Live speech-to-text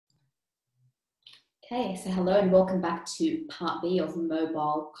Okay, so hello and welcome back to part B of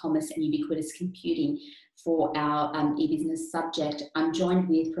mobile commerce and ubiquitous computing for our e-business subject. I'm joined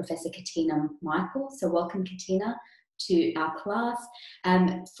with Professor Katina Michael. So welcome Katina to our class.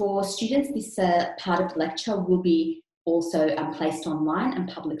 For students, this part of the lecture will be also placed online and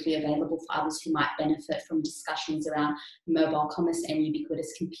publicly available for others who might benefit from discussions around mobile commerce and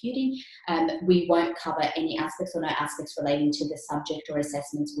ubiquitous computing. We won't cover any aspects or no aspects relating to the subject or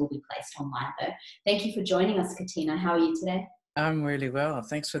assessments will be placed online though. Thank you for joining us, Katina. How are you today? I'm really well.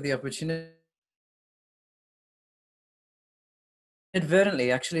 Thanks for the opportunity.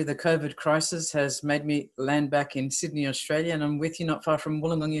 Inadvertently, actually, the COVID crisis has made me land back in Sydney, Australia, and I'm with you not far from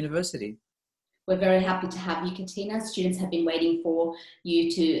Wollongong University. We're very happy to have you, Katina. Students have been waiting for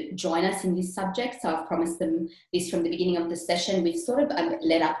you to join us in this subject, so I've promised them this from the beginning of the session. We've sort of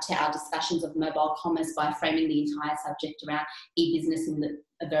led up to our discussions of mobile commerce by framing the entire subject around e-business in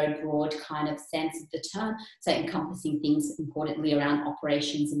a very broad kind of sense of the term, so encompassing things importantly around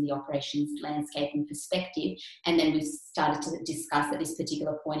operations and the operations landscape and perspective. And then we've started to discuss at this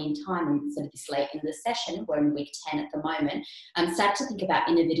particular point in time, and sort of this late in the session, we're in week 10 at the moment, start to think about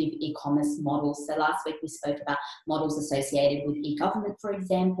innovative e-commerce models. So last week we spoke about models associated with e-government, for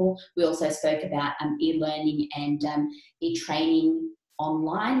example. We also spoke about e-learning and e-training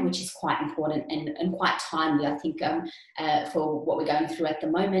online, which is quite important and quite timely, I think, for what we're going through at the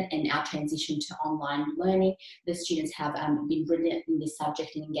moment and our transition to online learning. The students have been brilliant in this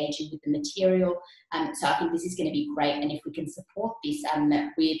subject and engaging with the material. So I think this is going to be great, and if we can support this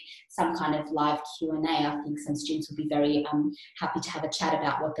with some kind of live Q&A, I think some students will be very happy to have a chat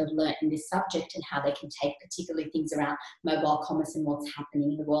about what they've learnt in this subject and how they can take particularly things around mobile commerce and what's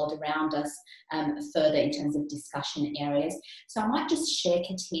happening in the world around us further in terms of discussion areas. So I might just share,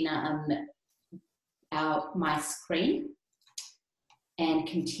 Katina, my screen and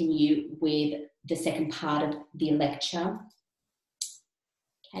continue with the second part of the lecture.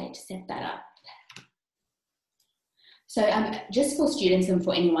 Okay, to set that up. So just for students and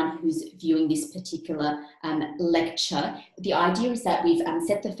for anyone who's viewing this particular lecture, the idea is that we've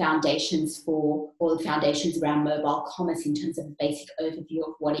set the foundations for, or the foundations around mobile commerce in terms of a basic overview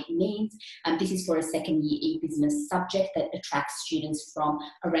of what it means. This is for a second year e-business subject that attracts students from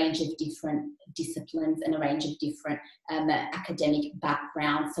a range of different disciplines and a range of different academic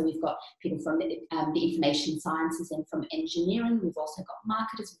backgrounds. So we've got people from the information sciences and from engineering. We've also got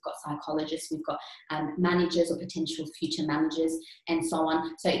marketers, we've got psychologists, we've got managers or potential future managers and so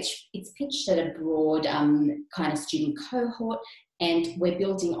on. So it's pitched at a broad kind of student cohort, and we're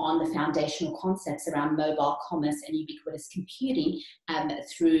building on the foundational concepts around mobile commerce and ubiquitous computing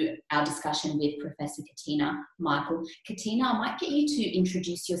through our discussion with Professor Katina Michael. Katina, I might get you to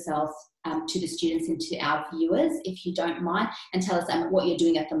introduce yourself to the students and to our viewers, if you don't mind, and tell us what you're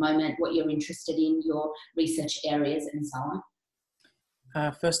doing at the moment, what you're interested in, your research areas and so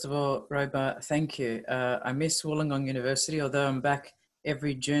on. First of all, Roba, thank you. I miss Wollongong University, although I'm back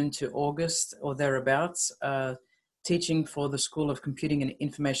every June to August or thereabouts, teaching for the School of Computing and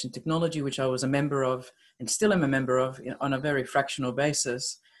Information Technology, which I was a member of and still am a member of on a very fractional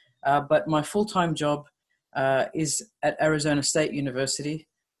basis. But my full-time job is at Arizona State University,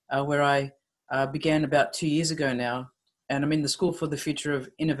 where I began about 2 years ago now. And I'm in the School for the Future of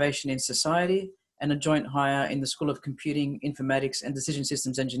Innovation in Society and a joint hire in the School of Computing, Informatics and Decision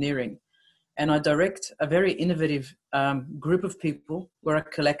Systems Engineering. And I direct a very innovative group of people. We're a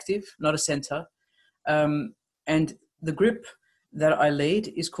collective, not a center. And the group that I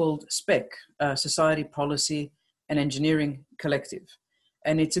lead is called SPEC, Society, Policy and Engineering Collective.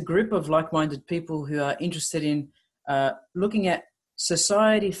 And it's a group of like-minded people who are interested in looking at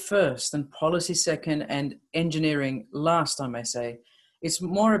society first and policy second and engineering last, I may say. It's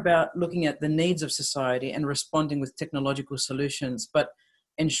more about looking at the needs of society and responding with technological solutions, but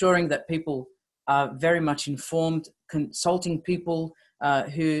ensuring that people are very much informed, consulting people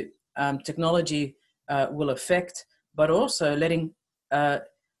who technology will affect, but also letting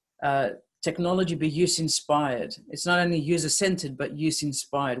technology be use-inspired. It's not only user-centered, but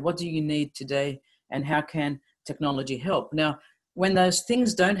use-inspired. What do you need today and how can technology help? Now, when those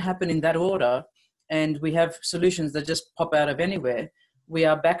things don't happen in that order and we have solutions that just pop out of anywhere, we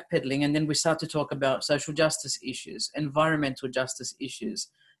are backpedaling, and then we start to talk about social justice issues, environmental justice issues,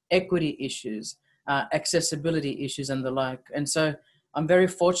 equity issues, accessibility issues and the like. And so I'm very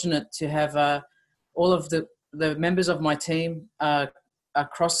fortunate to have all of the members of my team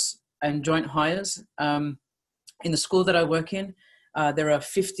across and joint hires. In the school that I work in, there are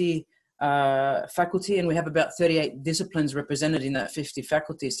 50 faculty, and we have about 38 disciplines represented in that 50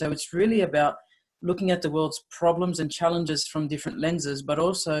 faculty. So it's really about looking at the world's problems and challenges from different lenses, but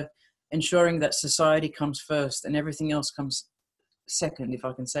also ensuring that society comes first and everything else comes second, if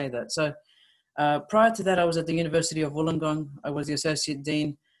I can say that. So prior to that, I was at the University of Wollongong. I was the Associate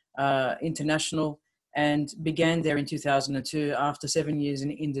Dean International and began there in 2002 after 7 years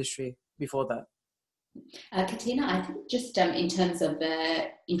in industry before that. Katina, I think just in terms of,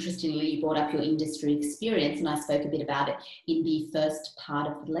 interestingly, you brought up your industry experience, and I spoke a bit about it in the first part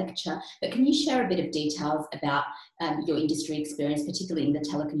of the lecture, but can you share a bit of details about your industry experience, particularly in the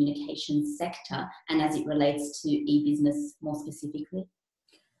telecommunications sector, and as it relates to e-business more specifically?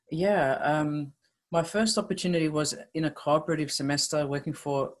 Yeah, my first opportunity was in a cooperative semester working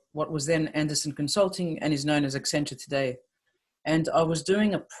for what was then Anderson Consulting and is known as Accenture today. And I was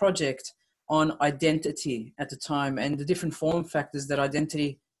doing a project on identity at the time and the different form factors that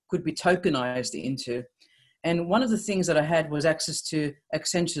identity could be tokenized into. And one of the things that I had was access to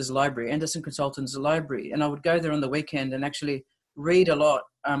Accenture's library, Anderson Consultants' library. And I would go there on the weekend and actually read a lot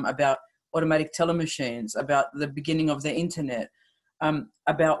about automatic telemachines, about the beginning of the internet,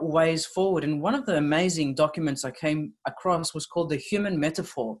 about ways forward. And one of the amazing documents I came across was called The Human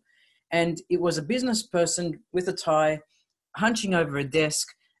Metaphor. And it was a business person with a tie, hunching over a desk,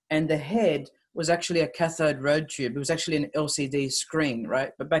 and the head was actually a cathode road tube. It was actually an LCD screen,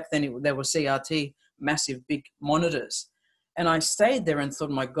 right? But back then there were CRT, massive big monitors. And I stayed there and thought,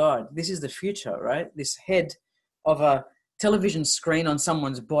 my God, this is the future, right? This head of a television screen on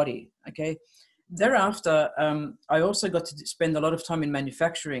someone's body, okay? Thereafter, I also got to spend a lot of time in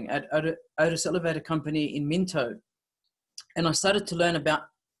manufacturing at Otis Elevator Company in Minto. And I started to learn about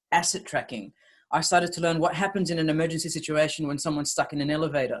asset tracking. I started to learn what happens in an emergency situation when someone's stuck in an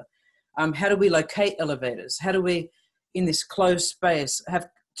elevator. How do we locate elevators? How do we, in this closed space, have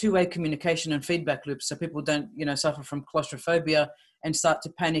two-way communication and feedback loops so people don't, suffer from claustrophobia and start to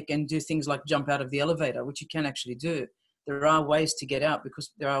panic and do things like jump out of the elevator, which you can actually do. There are ways to get out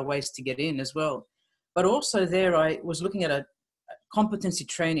because there are ways to get in as well. But also there, I was looking at a competency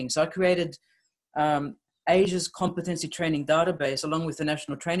training. So I created Asia's competency training database along with the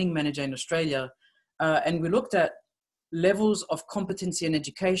national training manager in Australia. And we looked at levels of competency and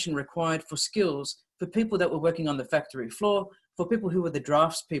education required for skills for people that were working on the factory floor, for people who were the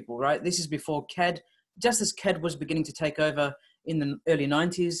drafts people, right? This is before CAD, just as CAD was beginning to take over in the early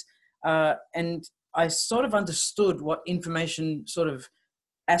 90s. And I sort of understood what information sort of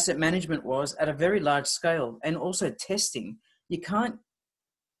asset management was at a very large scale, and also testing. You can't,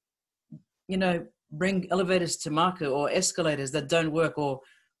 bring elevators to market or escalators that don't work or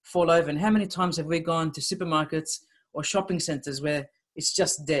fall over. And how many times have we gone to supermarkets or shopping centers where it's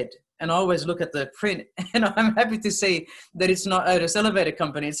just dead? And I always look at the print and I'm happy to see that it's not Otis Elevator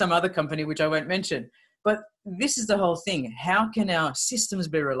Company, it's some other company, which I won't mention. But this is the whole thing. How can our systems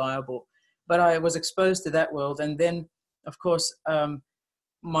be reliable? But I was exposed to that world. And then, of course,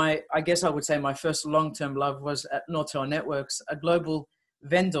 I guess I would say my first long-term love was at Nortel Networks, a global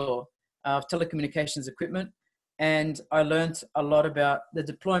vendor of telecommunications equipment. And I learned a lot about the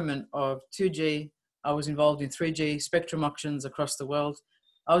deployment of 2G. I was involved in 3G spectrum auctions across the world.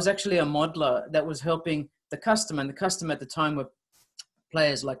 I was actually a modeler that was helping the customer. And the customer at the time were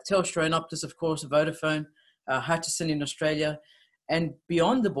players like Telstra and Optus, of course, Vodafone, Hutchison in Australia. And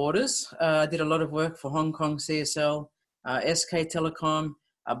beyond the borders, I did a lot of work for Hong Kong, CSL, SK Telecom,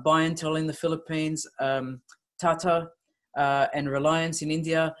 Buy&Tel in the Philippines, Tata, and Reliance in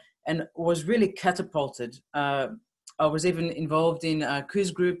India, and was really catapulted. I was even involved in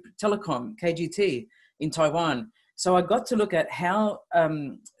Kuz Group Telecom, KGT, in Taiwan. So I got to look at how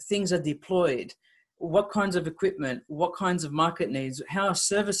things are deployed, what kinds of equipment, what kinds of market needs, how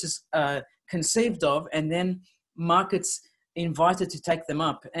services are conceived of, and then markets invited to take them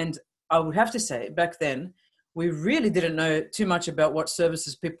up. And I would have to say, back then, we really didn't know too much about what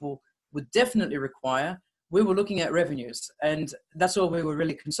services people would definitely require. We were looking at revenues, and that's all we were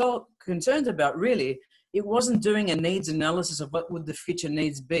really concerned about, really. It wasn't doing a needs analysis of what would the future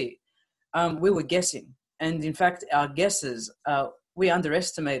needs be. We were guessing. And in fact, our guesses, we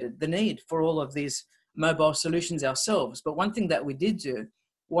underestimated the need for all of these mobile solutions ourselves. But one thing that we did do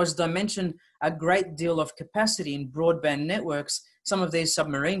was dimension a great deal of capacity in broadband networks, some of these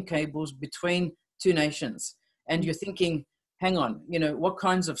submarine cables between two nations. And you're thinking, hang on, what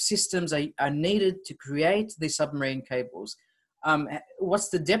kinds of systems are needed to create these submarine cables? What's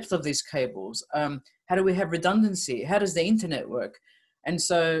the depth of these cables? How do we have redundancy? How does the internet work? And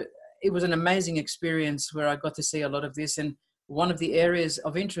so it was an amazing experience where I got to see a lot of this. And one of the areas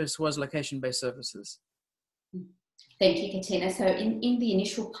of interest was location-based services. Thank you, Katina. So in the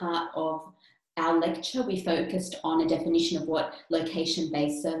initial part of our lecture, we focused on a definition of what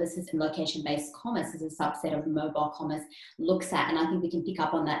location-based services and location-based commerce as a subset of mobile commerce looks at. And I think we can pick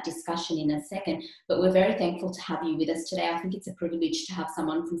up on that discussion in a second, but we're very thankful to have you with us today. I think it's a privilege to have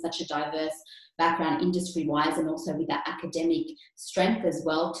someone from such a diverse background industry-wise and also with that academic strength as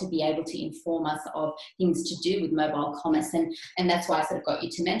well to be able to inform us of things to do with mobile commerce. And that's why I sort of got you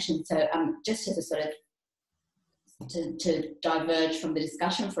to mention. So just as a sort of to diverge from the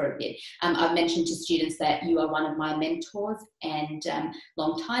discussion for a bit, I've mentioned to students that you are one of my mentors and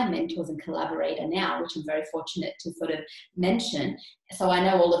long-time mentors and collaborator now, which I'm very fortunate to sort of mention. So I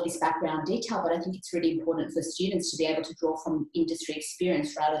know all of this background detail, but I think it's really important for students to be able to draw from industry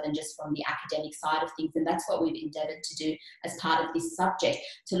experience rather than just from the academic side of things. And that's what we've endeavoured to do as part of this subject,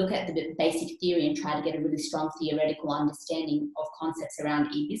 to look at the basic theory and try to get a really strong theoretical understanding of concepts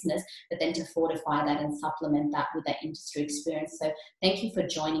around e-business, but then to fortify that and supplement that with that industry experience. So thank you for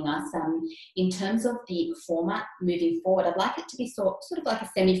joining us. In terms of the format moving forward, I'd like it to be sort of like a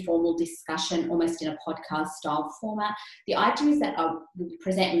semi-formal discussion, almost in a podcast style format. The idea is that I will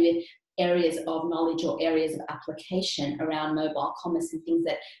present you with areas of knowledge or areas of application around mobile commerce and things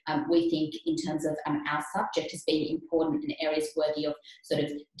that we think in terms of our subject as being important and areas worthy of sort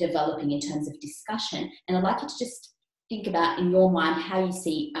of developing in terms of discussion. And I'd like you to just think about in your mind how you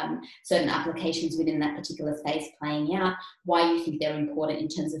see certain applications within that particular space playing out, why you think they're important in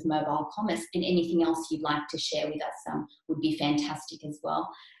terms of mobile commerce, and anything else you'd like to share with us would be fantastic as well.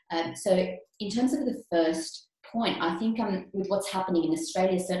 So in terms of the first point, I think with what's happening in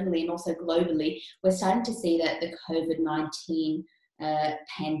Australia certainly and also globally, we're starting to see that the COVID-19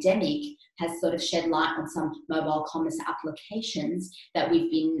 pandemic has sort of shed light on some mobile commerce applications that we've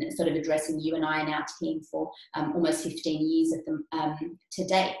been sort of addressing, you and I and our team, for almost 15 years of them to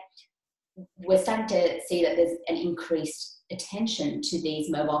date. We're starting to see that there's an increased attention to these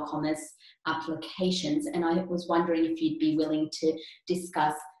mobile commerce applications, and I was wondering if you'd be willing to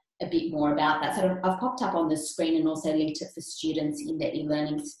discuss a bit more about that. So I've popped up on the screen and also linked it for students in the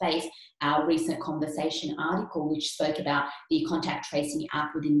e-learning space, our recent conversation article, which spoke about the contact tracing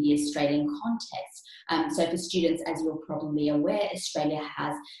app within the Australian context. So for students, as you're probably aware, Australia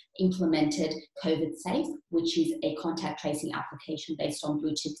has implemented COVID Safe, which is a contact tracing application based on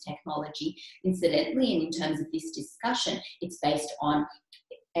Bluetooth technology. Incidentally, and in terms of this discussion, it's based on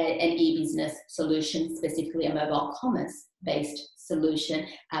an e-business solution, specifically a mobile commerce based solution,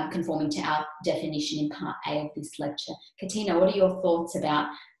 conforming to our definition in part A of this lecture. Katina, what are your thoughts about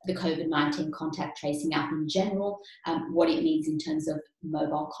the COVID-19 contact tracing app in general, what it means in terms of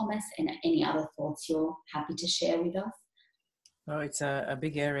mobile commerce, and any other thoughts you're happy to share with us? Oh, it's a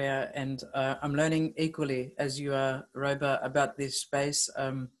big area, and I'm learning equally as you are, Roba, about this space.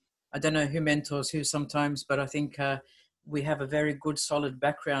 I don't know who mentors who sometimes, but I think we have a very good, solid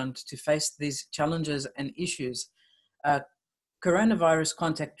background to face these challenges and issues. Coronavirus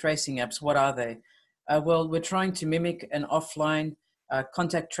contact tracing apps, what are they? Well, we're trying to mimic an offline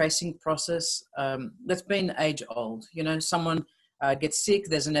contact tracing process that's been age old. You know, someone gets sick,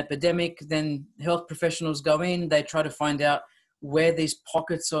 there's an epidemic, then health professionals go in, they try to find out where these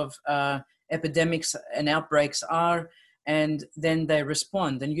pockets of epidemics and outbreaks are, and then they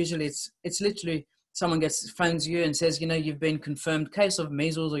respond. And usually it's literally someone phones you and says, you know, you've been confirmed case of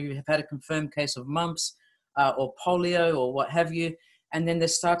measles, or you have had a confirmed case of mumps, or polio, or what have you, and then there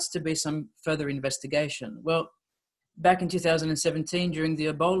starts to be some further investigation. Well, back in 2017, during the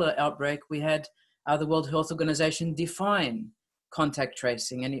Ebola outbreak, we had the World Health Organization define contact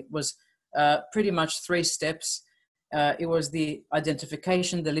tracing, and it was pretty much 3 steps. It was the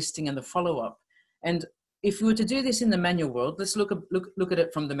identification, the listing, and the follow-up. And if we were to do this in the manual world, let's look at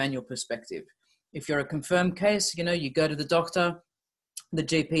it from the manual perspective. If you're a confirmed case, you know, you go to the doctor, the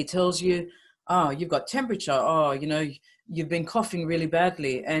GP tells you, oh, you've got temperature, oh, you know, you've been coughing really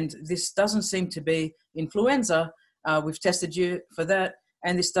badly, and this doesn't seem to be influenza. We've tested you for that,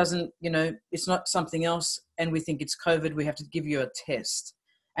 and this doesn't, you know, it's not something else, and we think it's COVID. We have to give you a test.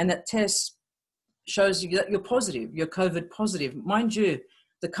 And that test shows you that you're positive, you're COVID positive. Mind you,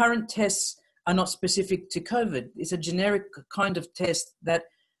 the current tests are not specific to COVID. It's a generic kind of test that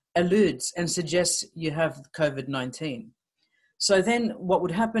alludes and suggests you have COVID-19. So then what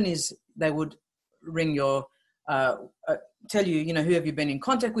would happen is they would ring your, tell you, you know, who have you been in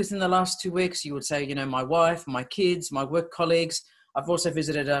contact with in the last 2 weeks? You would say, you know, my wife, my kids, my work colleagues. I've also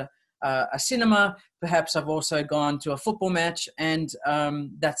visited a cinema. Perhaps I've also gone to a football match, and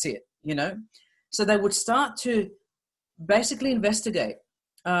that's it, you know. So they would start to basically investigate.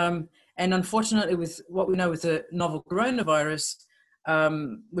 And unfortunately, with what we know with the novel coronavirus,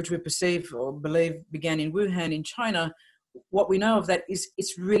 which we perceive or believe began in Wuhan in China, what we know of that is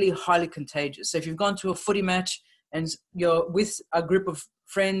it's really highly contagious. So if you've gone to a footy match and you're with a group of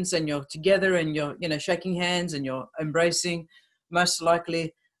friends and you're together and you're, you know, shaking hands and you're embracing, most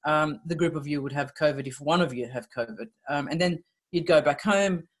likely the group of you would have COVID if one of you have COVID. And then you'd go back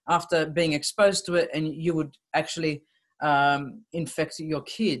home after being exposed to it, and you would actually infect your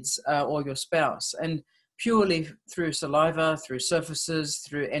kids or your spouse, and purely through saliva, through surfaces,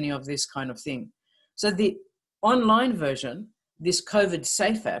 through any of this kind of thing. So the online version, this COVID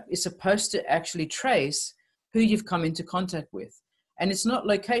Safe app, is supposed to actually trace who you've come into contact with. And it's not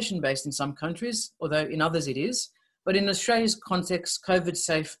location based in some countries, although in others it is. But in Australia's context, COVID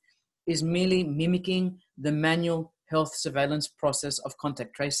Safe is merely mimicking the manual health surveillance process of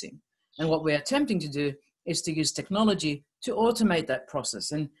contact tracing. And what we're attempting to do is to use technology to automate that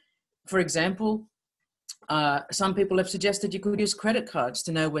process. And for example, some people have suggested you could use credit cards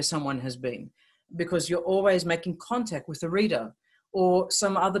to know where someone has been, because you're always making contact with the reader. Or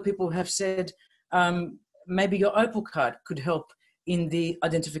some other people have said maybe your Opal card could help in the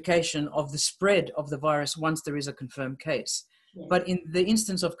identification of the spread of the virus once there is a confirmed case. Yeah. But in the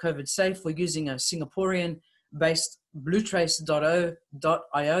instance of COVID Safe, we're using a Singaporean-based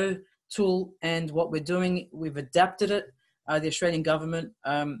bluetrace.io tool, and what we're doing, we've adapted it. The Australian government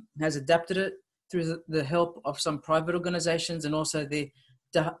has adapted it through the help of some private organizations and also the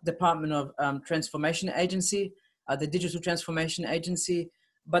Department of Transformation Agency, the Digital Transformation Agency.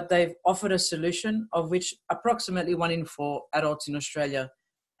 But they've offered a solution of which approximately 1 in 4 adults in Australia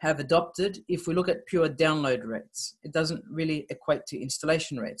have adopted. If we look at pure download rates, it doesn't really equate to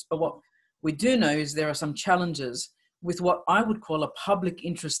installation rates. But what we do know is there are some challenges with what I would call a public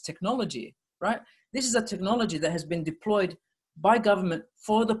interest technology, right? This is a technology that has been deployed by government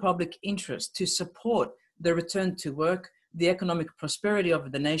for the public interest to support the return to work, the economic prosperity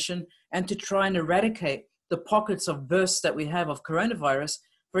of the nation, and to try and eradicate the pockets of bursts that we have of coronavirus.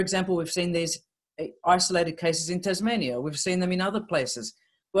 For example, we've seen these isolated cases in Tasmania. We've seen them in other places.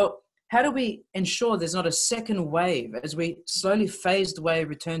 Well, how do we ensure there's not a second wave as we slowly phased away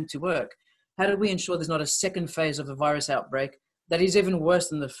return to work? How do we ensure there's not a second phase of the virus outbreak that is even worse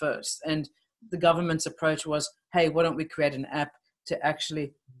than the first? And the government's approach was, hey, why don't we create an app to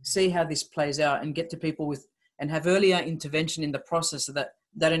actually see how this plays out and get to people with, and have earlier intervention in the process so that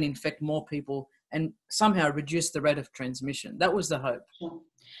they don't infect more people and somehow reduce the rate of transmission. That was the hope. Sure.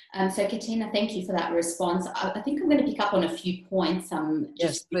 So Katina, thank you for that response. I think I'm going to pick up on a few points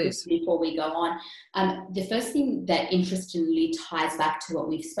just before we go on. The first thing that interestingly ties back to what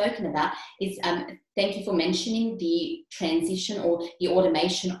we've spoken about is thank you for mentioning the transition or the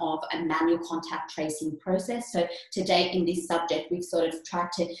automation of a manual contact tracing process. So to date in this subject, we've sort of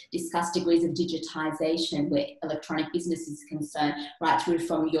tried to discuss degrees of digitization where electronic business is concerned, right through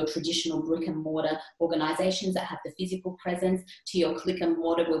from your traditional brick and mortar organizations that have the physical presence to your click and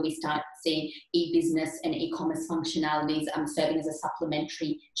mortar, where we start seeing e-business and e-commerce functionalities serving as a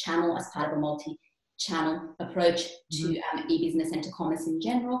supplementary channel as part of a multi-channel approach to e-business and to commerce in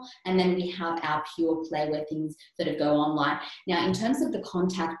general. And then we have our pure play where things sort of go online. Now, in terms of the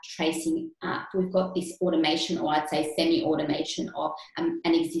contact tracing app, we've got this automation, or I'd say semi-automation of an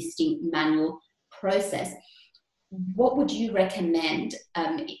existing manual process. What would you recommend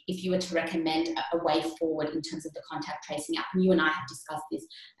if you were to recommend a way forward in terms of the contact tracing app? And you and I have discussed this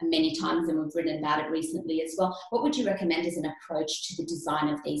many times and we've written about it recently as well. What would you recommend as an approach to the design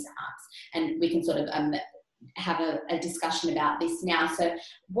of these apps? And we can sort of have a discussion about this now. So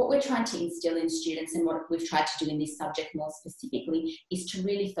what we're trying to instill in students and what we've tried to do in this subject more specifically is to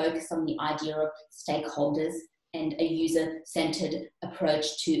really focus on the idea of stakeholders and a user-centered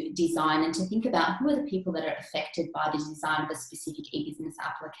approach to design, and to think about who are the people that are affected by the design of a specific e-business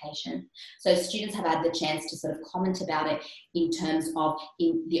application. So students have had the chance to sort of comment about it in terms of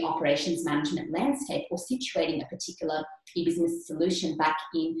in the operations management landscape, or situating a particular e-business solution back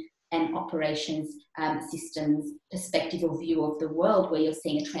in an operations systems perspective or view of the world, where you're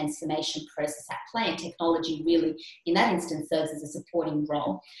seeing a transformation process at play, and technology really in that instance serves as a supporting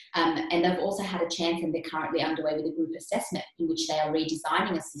role. And they've also had a chance, and they're currently underway with a group assessment in which they are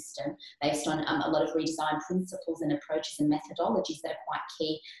redesigning a system based on a lot of redesign principles and approaches and methodologies that are quite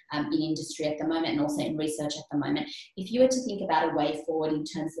key in industry at the moment, and also in research at the moment. If you were to think about a way forward in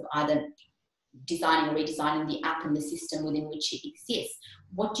terms of either designing or redesigning the app and the system within which it exists,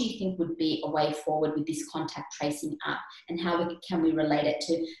 what do you think would be a way forward with this contact tracing app, and how can we relate it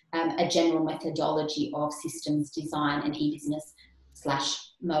to a general methodology of systems design and e-business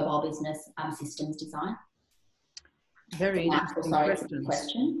 / mobile business systems design? Very interesting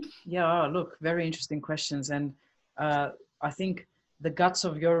questions. Yeah, look, very interesting questions. And I think the guts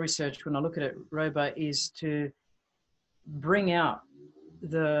of your research, when I look at it, Roba, is to bring out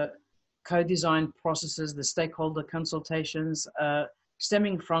the co-design processes, the stakeholder consultations,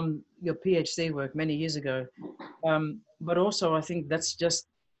 stemming from your PhD work many years ago. But also, I think that's just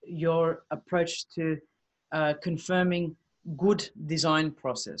your approach to confirming good design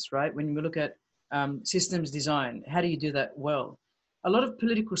process, right? When we look at systems design, how do you do that well? A lot of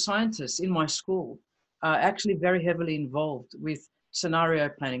political scientists in my school are actually very heavily involved with scenario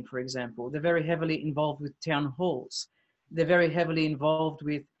planning, for example. They're very heavily involved with town halls. They're very heavily involved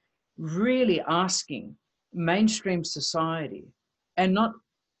with really asking mainstream society and not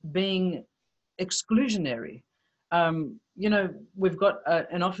being exclusionary. You know, we've got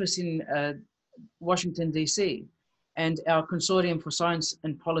an office in Washington, D.C., and our Consortium for Science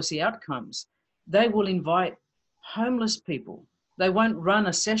and Policy Outcomes, they will invite homeless people. They won't run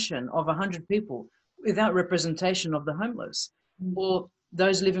a session of 100 people without representation of the homeless, or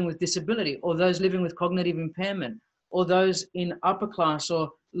those living with disability, or those living with cognitive impairment, or those in upper class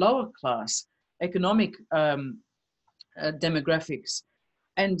or lower class economic demographics,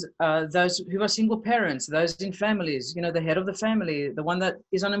 and those who are single parents, those in families, you know, the head of the family, the one that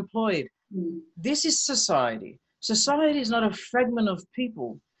is unemployed. This is society. Society is not a fragment of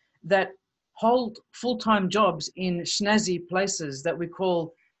people that hold full-time jobs in snazzy places that we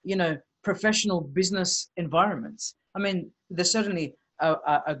call, you know, professional business environments. I mean, there's certainly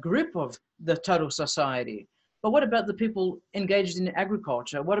a group of the total society. But what about the people engaged in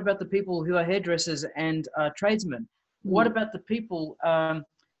agriculture? What about the people who are hairdressers and tradesmen? What about the people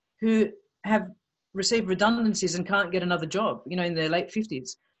who have received redundancies and can't get another job, you know, in their late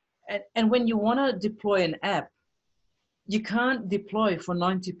 50s? And when you want to deploy an app, you can't deploy for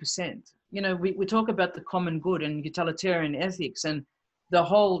 90%. You know, we talk about the common good and utilitarian ethics, and the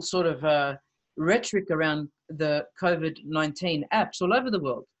whole sort of rhetoric around the COVID-19 apps all over the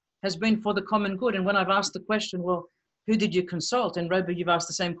world has been for the common good. And when I've asked the question, well, who did you consult? And Roba, you've asked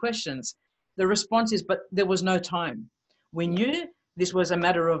the same questions. The response is, but there was no time. We knew this was a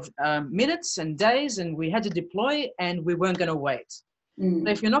matter of minutes and days, and we had to deploy, and we weren't going to wait. So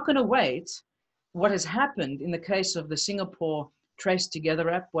if you're not going to wait, what has happened in the case of the Singapore Trace Together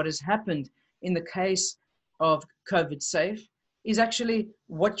app, what has happened in the case of COVID Safe, is actually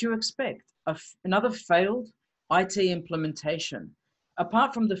what you expect, another failed IT implementation.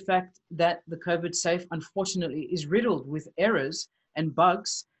 Apart from the fact that the COVID Safe, unfortunately, is riddled with errors and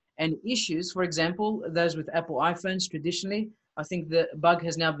bugs and issues. For example, those with Apple iPhones traditionally, I think the bug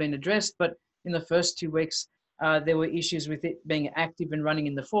has now been addressed, but in the first 2 weeks, there were issues with it being active and running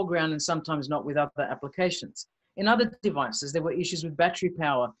in the foreground, and sometimes not with other applications. In other devices, there were issues with battery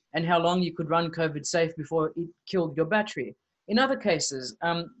power and how long you could run COVID Safe before it killed your battery. In other cases,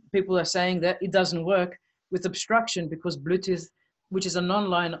 people are saying that it doesn't work with obstruction because Bluetooth, which is a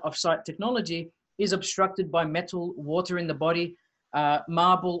non-line of sight technology, is obstructed by metal, water in the body,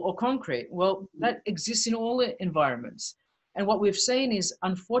 marble or concrete. Well, that exists in all environments. And what we've seen is,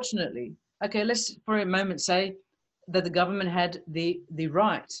 unfortunately, okay, let's for a moment say that the government had the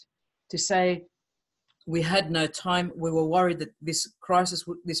right to say, we had no time, we were worried that this crisis,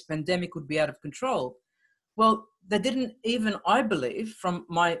 this pandemic would be out of control. Well, they didn't even, I believe, from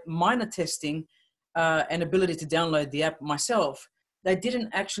my minor testing and ability to download the app myself, they didn't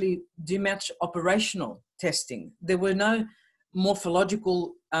actually do much operational testing. There were no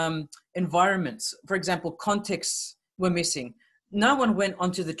morphological environments. For example, contexts were missing. No one went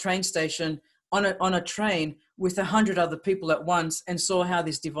onto the train station on a train with 100 other people at once and saw how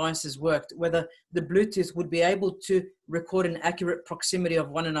these devices worked, whether the Bluetooth would be able to record an accurate proximity of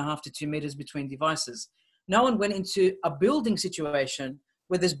 1.5 to 2 meters between devices. No one went into a building situation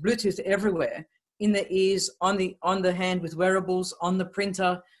where there's Bluetooth everywhere, in the ears, on the hand with wearables, on the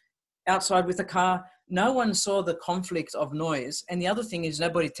printer, outside with a car. No one saw the conflict of noise. And the other thing is,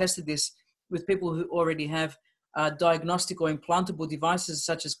 nobody tested this with people who already have diagnostic or implantable devices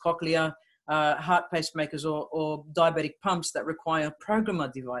such as cochlear, heart pacemakers, or diabetic pumps that require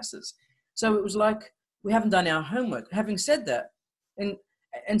programmer devices. So it was like, we haven't done our homework. Having said that,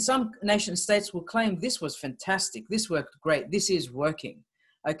 and some nation states will claim this was fantastic, this worked great, this is working,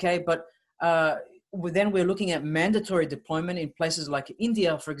 okay? But then we're looking at mandatory deployment in places like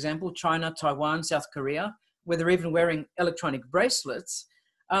India, for example, China, Taiwan, South Korea, where they're even wearing electronic bracelets.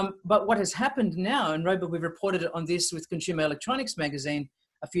 But what has happened now, and Roba, we reported on this with Consumer Electronics magazine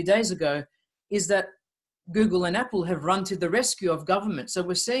a few days ago, is that Google and Apple have run to the rescue of government. So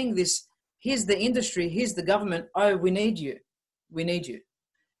we're seeing this, here's the industry, here's the government, oh, we need you, we need you.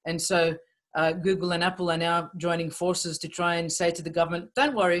 And so Google and Apple are now joining forces to try and say to the government,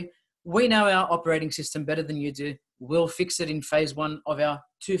 don't worry, we know our operating system better than you do. We'll fix it in phase 1 of our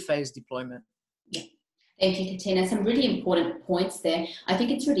 2-phase deployment. Yeah. Thank you, Katina. Some really important points there. I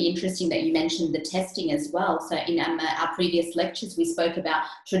think it's really interesting that you mentioned the testing as well. So in our previous lectures, we spoke about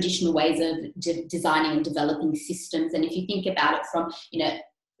traditional ways of designing and developing systems. And if you think about it from,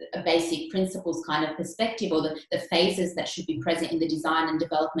 a basic principles kind of perspective, or the phases that should be present in the design and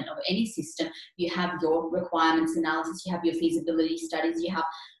development of any system, you have your requirements analysis, you have your feasibility studies, you have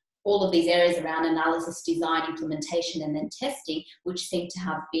all of these areas around analysis, design, implementation, and then testing, which seem to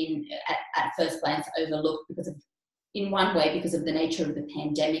have been at first glance overlooked because of, in one way, because of the nature of the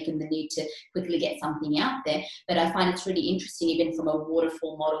pandemic and the need to quickly get something out there. But I find it's really interesting, even from a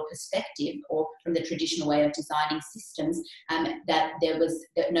waterfall model perspective, or from the traditional way of designing systems, that there was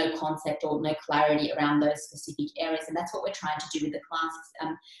no concept or no clarity around those specific areas. And that's what we're trying to do with the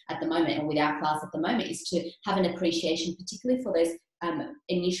class at the moment, or with our class at the moment, is to have an appreciation, particularly for those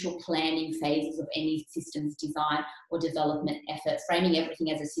initial planning phases of any systems design or development effort, framing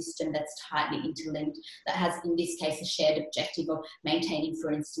everything as a system that's tightly interlinked, that has, in this case, a shared objective of maintaining,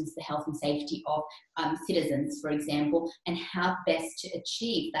 for instance, the health and safety of citizens, for example, and how best to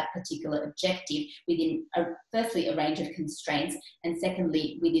achieve that particular objective within, firstly, a range of constraints, and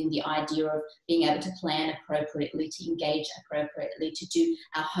secondly, within the idea of being able to plan appropriately, to engage appropriately, to do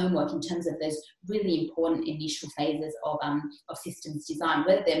our homework in terms of those really important initial phases of systems design,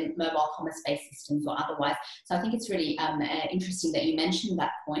 whether they're mobile commerce-based systems or otherwise. So I think it's really interesting that you mentioned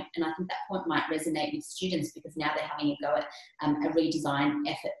that point, and I think that point might resonate with students, because now they're having a go at a redesign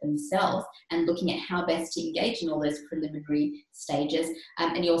effort themselves and looking at how best to engage in all those preliminary stages.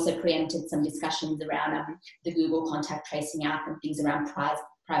 And you also preempted some discussions around the Google contact tracing app and things around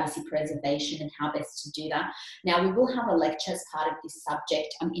privacy preservation and how best to do that. Now, we will have a lecture as part of this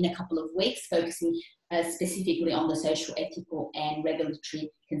subject in a couple of weeks, focusing specifically on the social, ethical and regulatory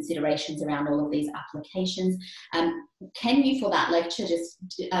considerations around all of these applications. Can you, for that lecture, just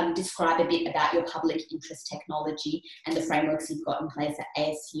describe a bit about your public interest technology and the frameworks you've got in place at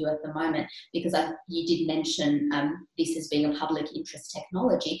ASU at the moment? Because you did mention this as being a public interest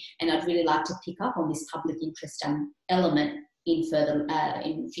technology, and I'd really like to pick up on this public interest element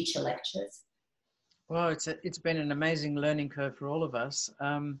in future lectures. Well, it's been an amazing learning curve for all of us.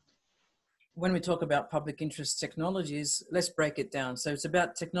 When we talk about public interest technologies, let's break it down. So it's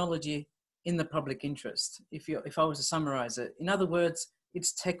about technology in the public interest. If I was to summarize it, in other words,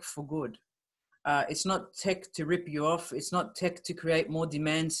 it's tech for good. It's not tech to rip you off. It's not tech to create more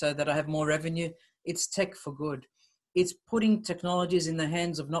demand so that I have more revenue. It's tech for good. It's putting technologies in the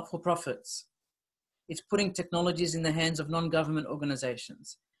hands of not-for-profits. It's putting technologies in the hands of non-government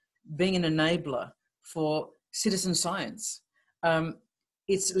organizations, being an enabler for citizen science.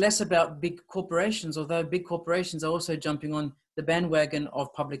 It's less about big corporations, although big corporations are also jumping on the bandwagon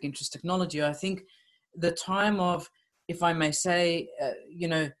of public interest technology. I think the time of, if I may say,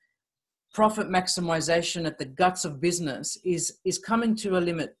 profit maximization at the guts of business is coming to a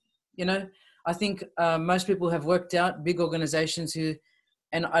limit. I think most people have worked out, big organizations who,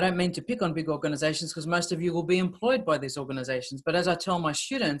 and I don't mean to pick on big organizations because most of you will be employed by these organizations. But as I tell my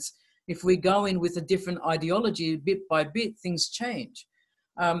students, if we go in with a different ideology, bit by bit, things change.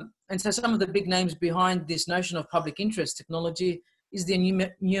 And so some of the big names behind this notion of public interest technology is the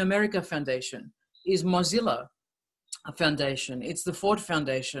New America Foundation, is Mozilla Foundation, it's the Ford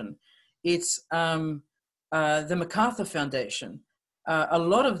Foundation, it's the MacArthur Foundation. A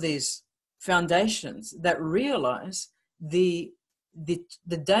lot of these foundations that realize the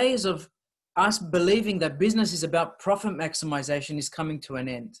days of us believing that business is about profit maximization is coming to an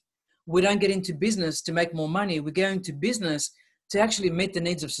end. We don't get into business to make more money. We go into business to actually meet the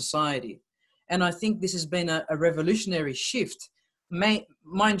needs of society. And I think this has been a revolutionary shift.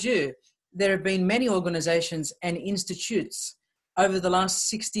 Mind you, there have been many organizations and institutes over the last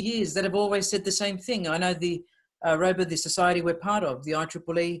 60 years that have always said the same thing. I know the Roba, the society we're part of, the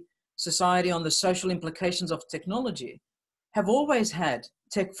IEEE Society on the Social Implications of Technology, have always had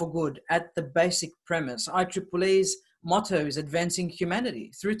tech for good at the basic premise. IEEE's motto is advancing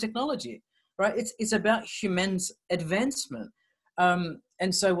humanity through technology, right? It's about human's advancement.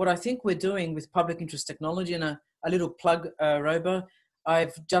 And so what I think we're doing with public interest technology, and a little plug, Roba,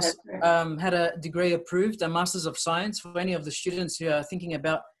 I've just had a degree approved, a Masters of Science, for any of the students who are thinking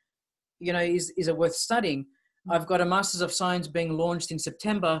about, is it worth studying? I've got a Masters of Science being launched in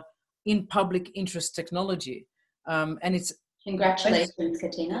September in public interest technology. And it's... Congratulations,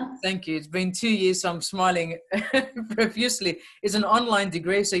 Katina. Thank you. It's been 2 years, so I'm smiling profusely. It's an online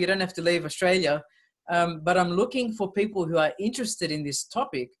degree, so you don't have to leave Australia. But I'm looking for people who are interested in this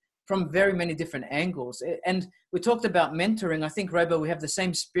topic from very many different angles. And we talked about mentoring. I think, Roba, we have the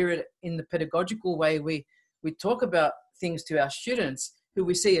same spirit in the pedagogical way. We talk about things to our students who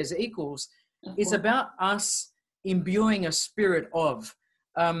we see as equals. It's about us imbuing a spirit of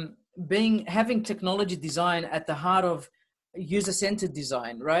having technology design at the heart of user-centered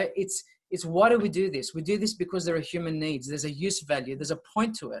design, right? It's why do we do this? We do this because there are human needs. There's a use value. There's a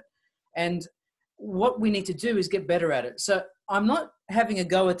point to it. And what we need to do is get better at it. So I'm not having a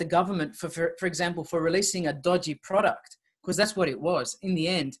go at the government, for example, for releasing a dodgy product, because that's what it was. In the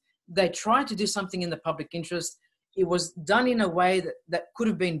end, they tried to do something in the public interest. It was done in a way that could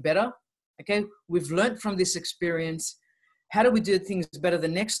have been better. Okay, we've learned from this experience. How do we do things better the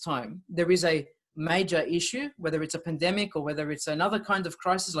next time there is a major issue, whether it's a pandemic or whether it's another kind of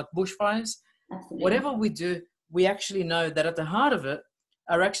crisis like bushfires? Absolutely. Whatever we do, we actually know that at the heart of it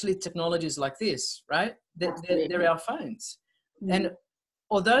are actually technologies like this, right? They're our phones. Mm. And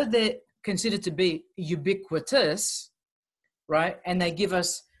although they're considered to be ubiquitous, right? And they give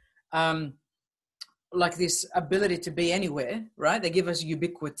us like this ability to be anywhere, right? They give us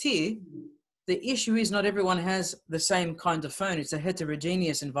ubiquity. The issue is not everyone has the same kind of phone. It's a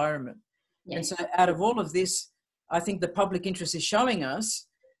heterogeneous environment. Yes. And so out of all of this, I think the public interest is showing us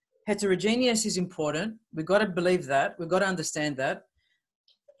heterogeneous is important. We've got to believe that. We've got to understand that.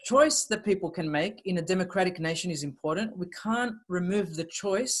 Choice that people can make in a democratic nation is important. We can't remove the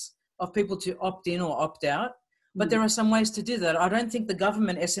choice of people to opt in or opt out, but there are some ways to do that. I don't think the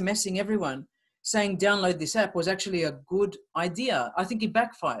government SMSing everyone saying download this app was actually a good idea. I think it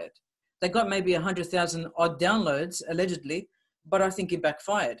backfired. They got maybe 100,000 odd downloads allegedly, but I think it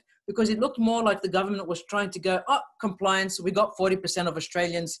backfired because it looked more like the government was trying to go, oh, compliance, we got 40% of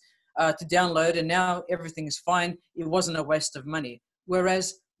Australians to download and now everything is fine. It wasn't a waste of money.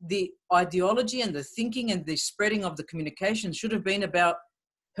 Whereas the ideology and the thinking and the spreading of the communication should have been about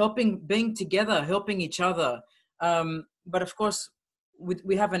being together, helping each other. But of course,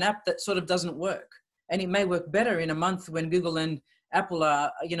 we have an app that sort of doesn't work, and it may work better in a month when Google and Apple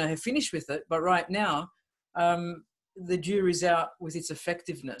are, have finished with it. But right now, the jury's out with its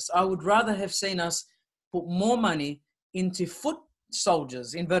effectiveness. I would rather have seen us put more money into foot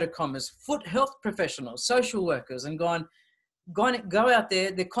soldiers, inverted commas, foot health professionals, social workers, and go out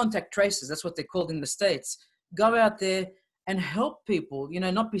there. They're contact tracers. That's what they're called in the States. Go out there and help people,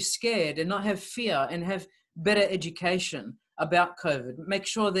 not be scared and not have fear and have better education about COVID. Make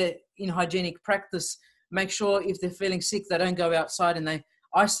sure they're in hygienic practice. Make sure if they're feeling sick, they don't go outside and they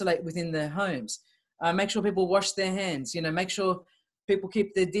isolate within their homes. Make sure people wash their hands. Make sure people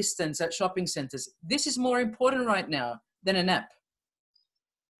keep their distance at shopping centers. This is more important right now than an app.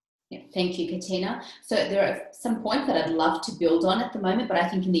 Yeah, thank you, Katina. So there are some points that I'd love to build on at the moment, but I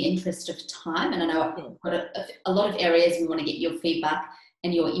think in the interest of time, and I know I've got a lot of areas we want to get your feedback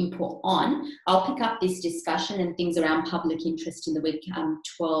and your input on. I'll pick up this discussion and things around public interest in the week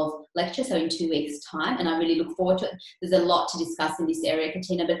 12 lecture, so in 2 weeks' time, and I really look forward to it. There's a lot to discuss in this area,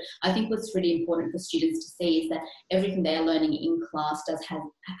 Katina, but I think what's really important for students to see is that everything they are learning in class does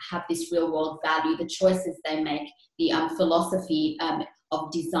have this real-world value. The choices they make, the philosophy of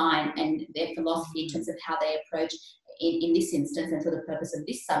design and their philosophy in terms of how they approach, in this instance and for the purpose of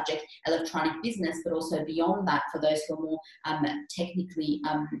this subject, electronic business, but also beyond that for those who are more technically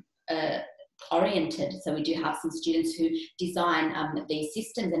oriented. So we do have some students who design these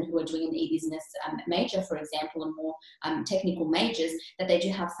systems and who are doing an e-business major, for example, and more technical majors, that they do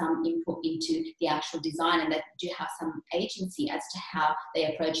have some input into the actual design and that do have some agency as to how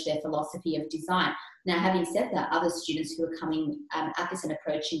they approach their philosophy of design. Now, having said that, other students who are coming at this and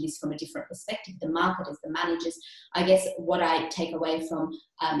approaching this from a different perspective, the marketers, the managers, I guess what I take away from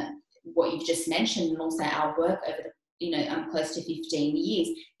what you've just mentioned and also our work over the close to 15 years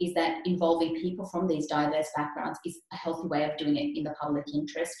is that involving people from these diverse backgrounds is a healthy way of doing it in the public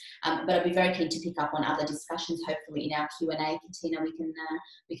interest. But I'd be very keen to pick up on other discussions, hopefully in our Q&A. Katina,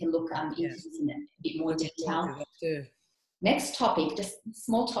 we can look into this in a bit more detail. Next topic, just a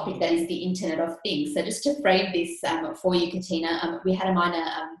small topic, that is the Internet of Things. So just to frame this for you, Katina, we had a minor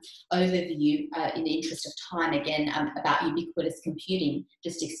overview in the interest of time again about ubiquitous computing,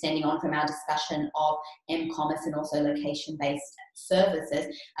 just extending on from our discussion of m-commerce and also location-based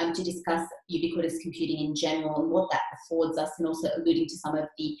services to discuss ubiquitous computing in general and what that affords us, and also alluding to some of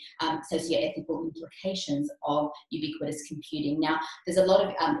the socio-ethical implications of ubiquitous computing. Now, there's a lot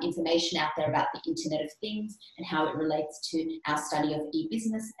of information out there about the Internet of Things and how it relates to our study of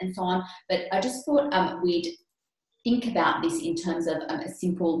e-business and so on, but I just thought we'd think about this in terms of a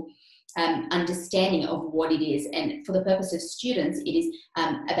simple understanding of what it is. And for the purpose of students, it is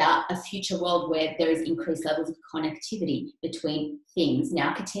about a future world where there is increased levels of connectivity between things.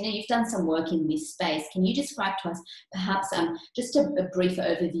 Now, Katina, you've done some work in this space. Can you describe to us perhaps just a brief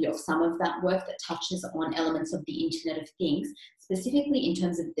overview of some of that work that touches on elements of the Internet of Things, specifically in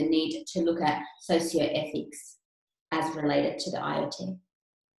terms of the need to look at socioethics as related to the IoT?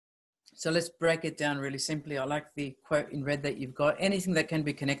 So let's break it down really simply. I like the quote in red that you've got. Anything that can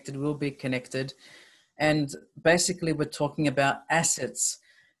be connected will be connected. And basically we're talking about assets,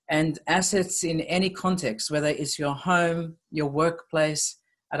 and assets in any context, whether it's your home, your workplace,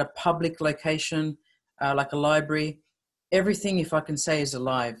 at a public location, like a library. Everything, if I can say, is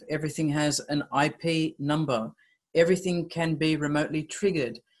alive. Everything has an IP number. Everything can be remotely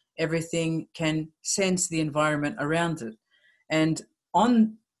triggered. Everything can sense the environment around it. And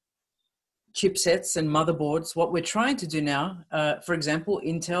on chipsets and motherboards, what we're trying to do now, for example,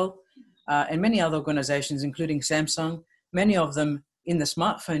 Intel and many other organizations, including Samsung, many of them in the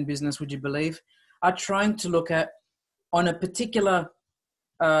smartphone business, would you believe, are trying to look at, on a particular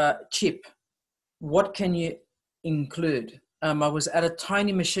chip, what can you include? I was at a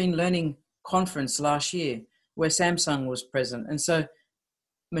tiny machine learning conference last year where Samsung was present. And so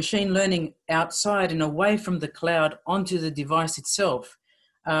machine learning outside and away from the cloud onto the device itself.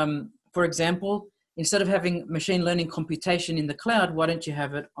 For example, instead of having machine learning computation in the cloud, why don't you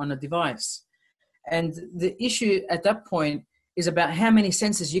have it on a device? And the issue at that point is about how many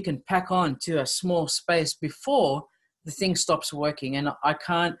sensors you can pack on to a small space before the thing stops working. And I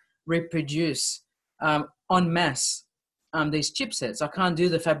can't reproduce en masse these chipsets. I can't do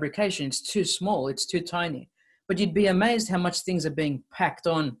the fabrication. It's too small. It's too tiny. But you'd be amazed how much things are being packed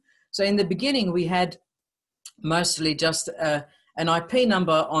on. So in the beginning, we had mostly just an IP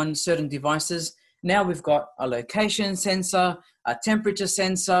number on certain devices. Now we've got a location sensor, a temperature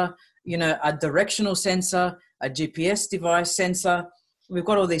sensor, a directional sensor, a GPS device sensor. We've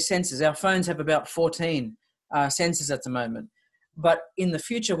got all these sensors. Our phones have about 14 sensors at the moment. But in the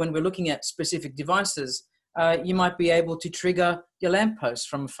future, when we're looking at specific devices, you might be able to trigger your lamppost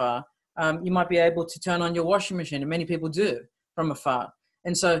from afar. You might be able to turn on your washing machine, and many people do from afar.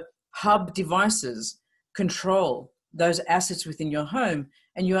 And so hub devices control those assets within your home,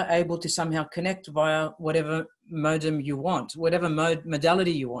 and you are able to somehow connect via whatever modem you want, whatever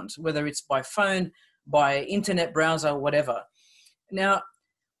modality you want, whether it's by phone, by internet browser, whatever. Now,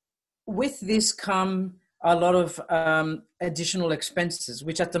 with this come a lot of additional expenses,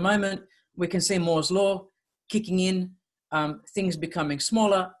 which at the moment we can see Moore's law kicking in, things becoming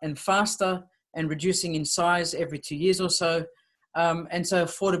smaller and faster and reducing in size every 2 years or so. And so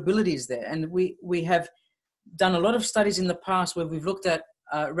affordability is there. And we have done a lot of studies in the past where we've looked at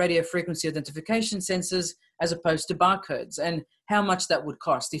radio frequency identification sensors as opposed to barcodes, and how much that would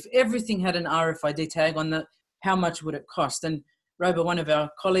cost. If everything had an RFID tag on it, how much would it cost? And Roba, one of our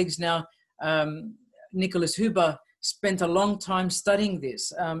colleagues now, Nicholas Huber, spent a long time studying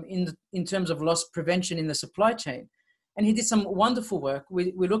this in terms of loss prevention in the supply chain. And he did some wonderful work.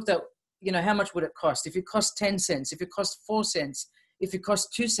 We looked at, how much would it cost? If it cost 10 cents, if it cost 4 cents, if it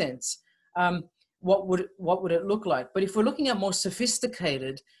cost 2 cents, what would it look like? But if we're looking at more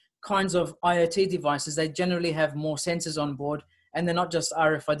sophisticated kinds of IoT devices, they generally have more sensors on board, and they're not just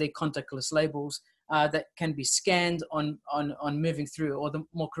RFID contactless labels that can be scanned on moving through, or the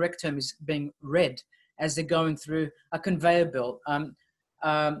more correct term is being read as they're going through a conveyor belt,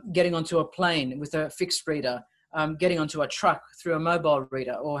 getting onto a plane with a fixed reader, getting onto a truck through a mobile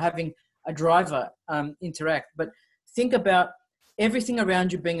reader, or having a driver interact. But think about everything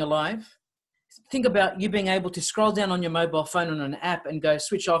around you being alive. Think about you being able to scroll down on your mobile phone on an app and go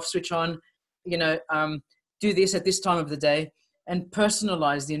switch off, switch on, do this at this time of the day, and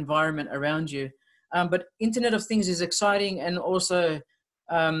personalize the environment around you. But Internet of Things is exciting, and also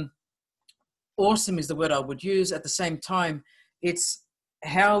awesome is the word I would use. At the same time, it's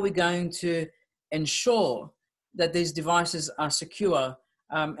how are we going to ensure that these devices are secure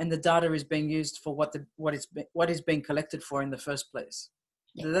and the data is being used for what is being collected for in the first place.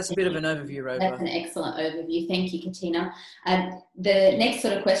 So that's a bit of an overview, Roba. That's an excellent overview. Thank you, Katina. The next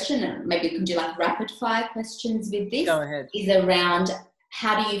sort of question, maybe we can do like rapid fire questions with this. Go ahead. Is around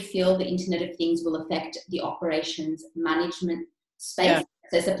how do you feel the Internet of Things will affect the operations management space,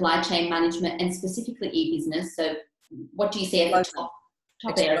 so supply chain management, and specifically e-business? So what do you see as the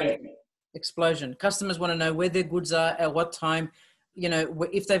top area? Explosion. Customers want to know where their goods are, at what time,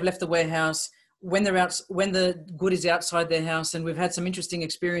 if they've left the warehouse, when they're out, when the good is outside their house. And we've had some interesting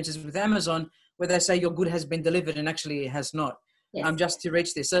experiences with Amazon where they say your good has been delivered and actually it has not. Yes. Just to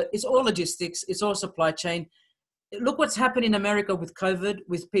reach this. So it's all logistics, it's all supply chain. look what's happened in America with COVID,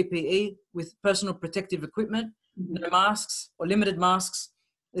 with PPE, with personal protective equipment, no masks or limited masks.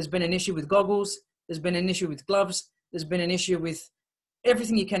 There's been an issue with goggles. There's been an issue with gloves. There's been an issue with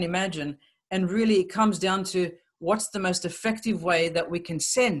everything you can imagine. And really it comes down to what's the most effective way that we can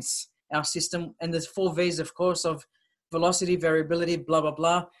sense our system. And there's 4 V's, of course, of velocity, variability, blah, blah,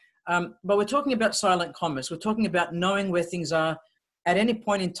 blah. But we're talking about silent commerce. We're talking about knowing where things are at any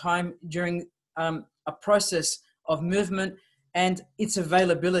point in time during a process of movement and its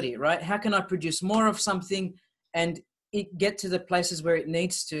availability, right? How can I produce more of something and it get to the places where it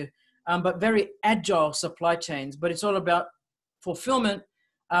needs to? But very agile supply chains, but it's all about fulfillment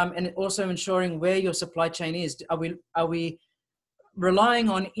and also ensuring where your supply chain is. Are we relying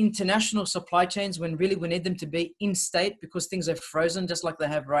on international supply chains when really we need them to be in state because things are frozen just like they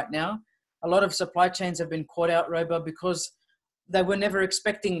have right now? A lot of supply chains have been caught out, Roba, because they were never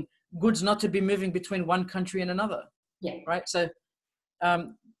expecting goods not to be moving between one country and another. Yeah. Right. So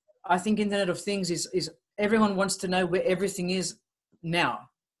I think Internet of Things is everyone wants to know where everything is now,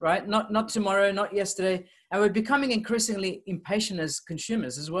 right? Not tomorrow, not yesterday. And we're becoming increasingly impatient as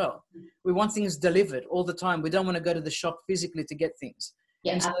consumers as well. We want things delivered all the time. We don't want to go to the shop physically to get things.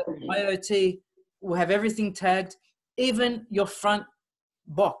 Yeah, and so absolutely. IoT will have everything tagged, even your front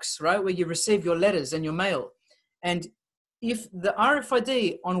box, right? Where you receive your letters and your mail. And if the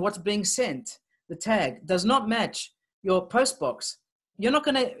RFID on what's being sent, the tag, does not match your post box, you're not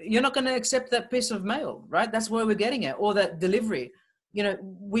gonna accept that piece of mail, right? That's where we're getting at, or that delivery. You know,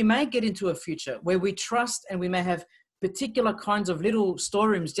 we may get into a future where we trust and we may have particular kinds of little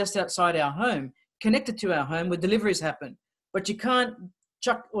storerooms just outside our home, connected to our home, where deliveries happen. But you can't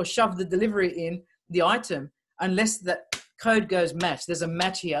chuck or shove the delivery in the item unless that code goes match. There's a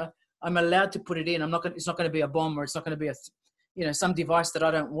match here. I'm allowed to put it in. It's not going to be a bomb, or it's not going to be some device that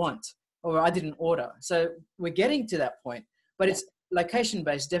I don't want or I didn't order. So we're getting to that point, but it's location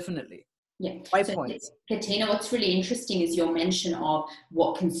based, definitely. Yeah. Waypoints. So, Katina, what's really interesting is your mention of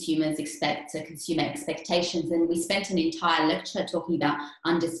what consumers expect, so consumer expectations. And we spent an entire lecture talking about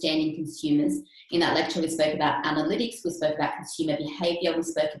understanding consumers. In that lecture, we spoke about analytics, we spoke about consumer behavior, we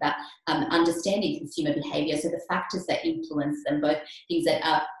spoke about understanding consumer behavior, so the factors that influence them, both things that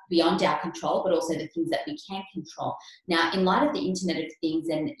are beyond our control, but also the things that we can control. Now, in light of the Internet of Things,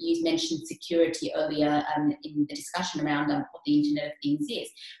 and you mentioned security earlier in the discussion around what the Internet of Things is,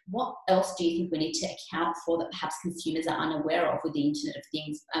 what else do you think we need to account for that perhaps consumers are unaware of with the Internet of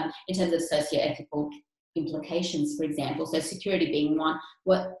Things in terms of socio-ethical implications, for example? So security being one,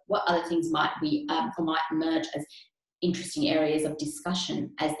 what other things might be or might emerge as interesting areas of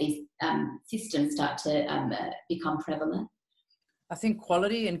discussion as these systems start to become prevalent? I think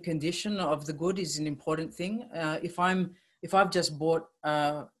quality and condition of the good is an important thing. If I've just bought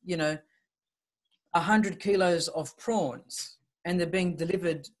 100 kilos of prawns and they're being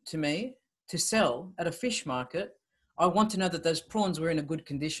delivered to me to sell at a fish market, I want to know that those prawns were in a good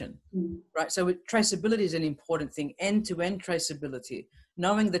condition, right? So traceability is an important thing, end-to-end traceability,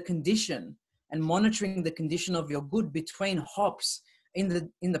 knowing the condition and monitoring the condition of your good between hops in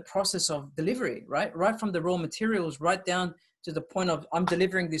the process of delivery, right? Right from the raw materials right down to the point of I'm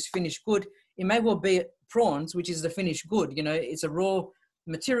delivering this finished good. It may well be prawns, which is the finished good. You know, it's a raw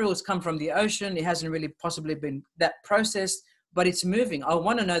material, it's come from the ocean. It hasn't really possibly been that processed, but it's moving. I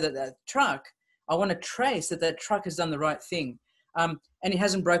want to know that truck, I want to trace that truck has done the right thing. And it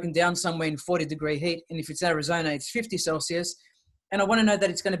hasn't broken down somewhere in 40-degree heat. And if it's Arizona, it's 50 Celsius. And I want to know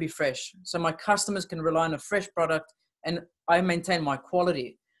that it's going to be fresh. So my customers can rely on a fresh product and I maintain my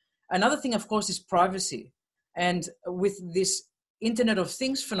quality. Another thing, of course, is privacy. And with this Internet of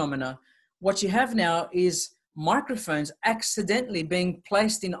Things phenomena, what you have now is microphones accidentally being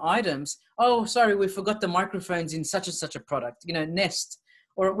placed in items. Oh, sorry, we forgot the microphones in such and such a product, Nest,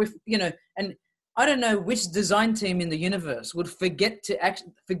 or and I don't know which design team in the universe would forget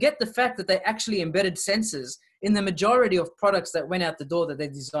the fact that they actually embedded sensors in the majority of products that went out the door that they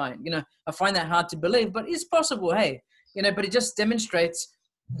designed. I find that hard to believe, but it's possible. Hey, but it just demonstrates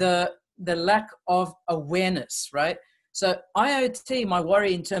the lack of awareness, right? So IoT, my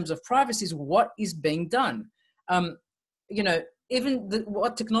worry in terms of privacy is what is being done. Even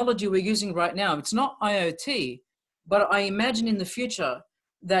what technology we're using right now, it's not IoT, but I imagine in the future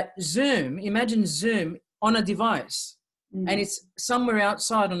that imagine Zoom on a device and it's somewhere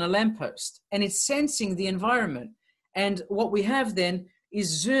outside on a lamppost and it's sensing the environment. And what we have then is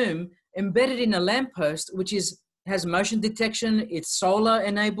Zoom embedded in a lamppost, which has motion detection, it's solar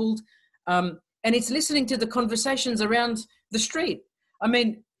enabled, and it's listening to the conversations around the street. I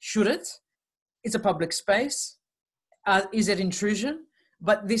mean, should it? It's a public space. Is it intrusion?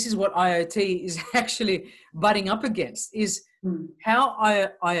 But this is what IoT is actually butting up against, is how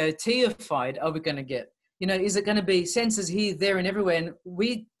IoT-ified are we going to get? You know, is it going to be sensors here, there, and everywhere? And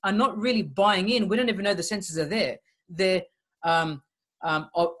we are not really buying in. We don't even know the sensors are there. They're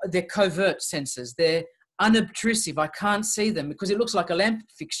covert sensors. They're unobtrusive. I can't see them because it looks like a lamp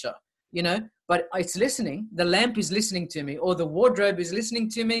fixture, you know, but it's listening. The lamp is listening to me, or the wardrobe is listening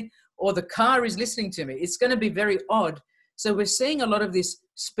to me, or the car is listening to me. It's going to be very odd. So we're seeing a lot of this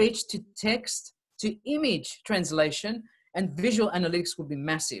speech to text to image translation, and visual analytics will be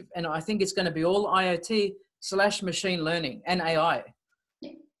massive. And I think it's going to be all IoT/machine learning and AI.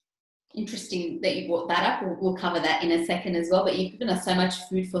 Interesting that you brought that up. We'll cover that in a second as well, but you've given us so much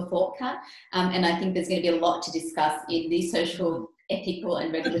food for thought, Kat. And I think there's going to be a lot to discuss in the social, ethical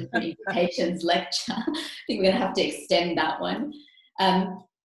and regulatory implications lecture. I think we're going to have to extend that one.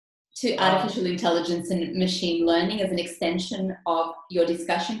 To artificial intelligence and machine learning as an extension of your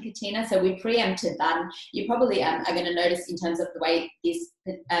discussion, Katina. So we preempted that. And you probably are going to notice in terms of the way this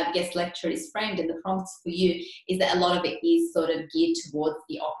guest lecture is framed and the prompts for you is that a lot of it is sort of geared towards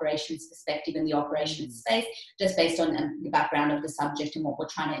the operations perspective and the operations space, just based on the background of the subject and what we're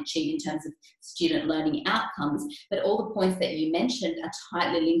trying to achieve in terms of student learning outcomes. But all the points that you mentioned are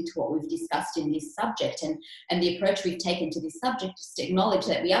tightly linked to what we've discussed in this subject. And the approach we've taken to this subject is to acknowledge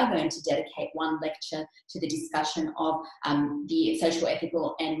that we are going to dedicate one lecture to the discussion of the social,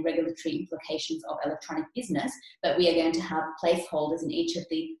 ethical and regulatory implications of electronic business, but we are going to have placeholders in each of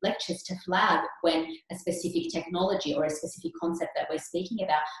the lectures to flag when a specific technology or a specific concept that we're speaking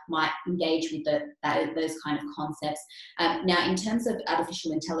about might engage with those kind of concepts. Now, in terms of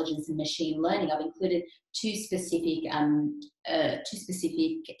artificial intelligence and machine learning, I've included two specific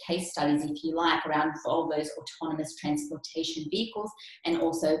case studies, if you like, around all those autonomous transportation vehicles and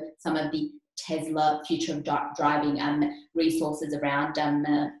also some of the Tesla future of driving resources around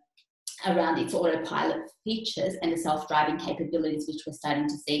its autopilot features and the self-driving capabilities, which we're starting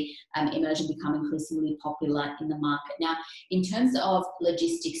to see emerge and become increasingly popular in the market. Now, in terms of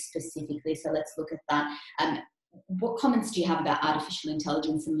logistics specifically, so let's look at that. What comments do you have about artificial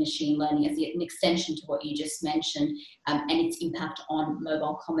intelligence and machine learning as an extension to what you just mentioned and its impact on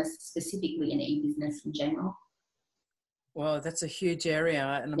mobile commerce specifically and e-business in general? Well, that's a huge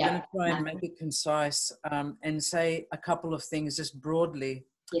area, and I'm going to try and make it concise and say a couple of things just broadly.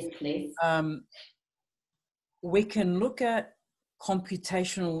 Yes, please. We can look at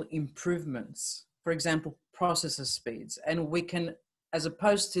computational improvements, for example, processor speeds, and we can, as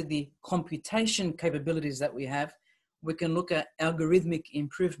opposed to the computation capabilities that we have, we can look at algorithmic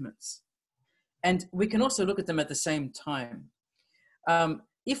improvements. And we can also look at them at the same time.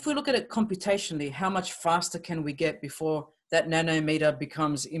 If we look at it computationally, how much faster can we get before that nanometer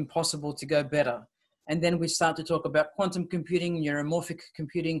becomes impossible to go better? And then we start to talk about quantum computing, neuromorphic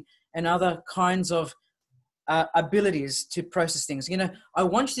computing, and other kinds of abilities to process things. You know, I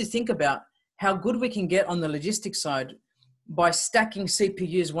want you to think about how good we can get on the logistics side by stacking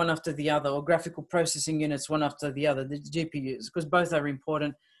CPUs one after the other, or graphical processing units one after the other, the GPUs, because both are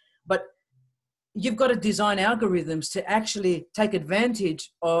important. But you've got to design algorithms to actually take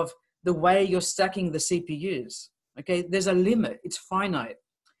advantage of the way you're stacking the CPUs. Okay, there's a limit, it's finite.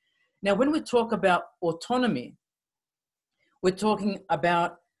 Now, when we talk about autonomy, we're talking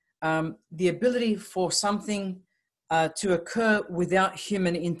about the ability for something to occur without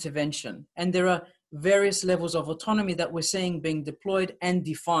human intervention. And there are various levels of autonomy that we're seeing being deployed and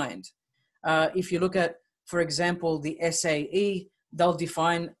defined. If you look at, for example, the SAE, they'll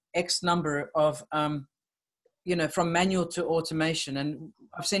define X number of, from manual to automation. And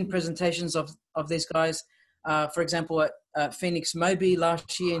I've seen presentations of these guys, for example, at Phoenix Mobi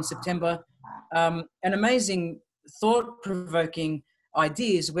last year in September, an amazing thought-provoking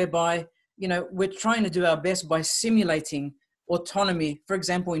ideas whereby, we're trying to do our best by simulating autonomy, for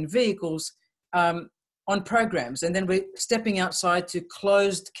example, in vehicles, on programs. And then we're stepping outside to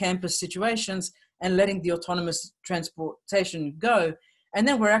closed campus situations and letting the autonomous transportation go. And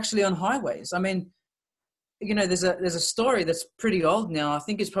then we're actually on highways. I mean, there's a story that's pretty old now. I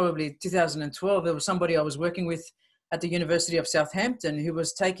think it's probably 2012. There was somebody I was working with at the University of Southampton who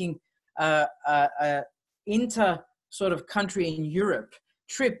was taking a inter sort of country in Europe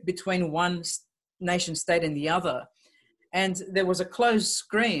trip between one nation state and the other. And there was a closed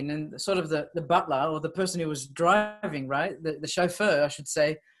screen, and sort of the butler, or the person who was driving, right, the chauffeur, I should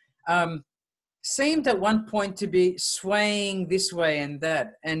say, seemed at one point to be swaying this way and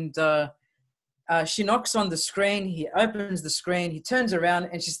that. And she knocks on the screen, he opens the screen, he turns around,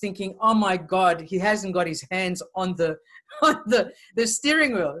 and she's thinking, oh my God, he hasn't got his hands on the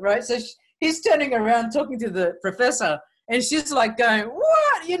steering wheel, right? So he's turning around talking to the professor, And she's like going,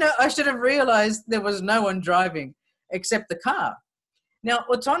 what? You know, I should have realized there was no one driving except the car. Now,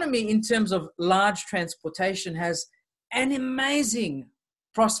 autonomy in terms of large transportation has an amazing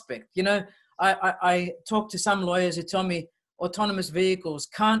prospect. You know, I talk to some lawyers who tell me autonomous vehicles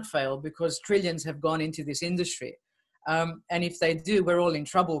can't fail because trillions have gone into this industry. And if they do, we're all in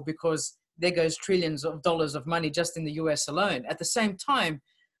trouble because there goes trillions of dollars of money just in the US alone. At the same time,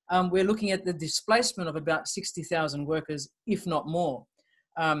 we're looking at the displacement of about 60,000 workers, if not more,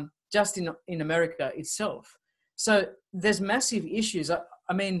 just in America itself. So there's massive issues.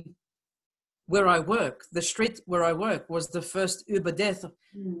 I mean, where I work, the street where I work was the first Uber death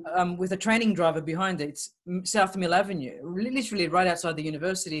with a training driver behind it. It's South Mill Avenue, literally right outside the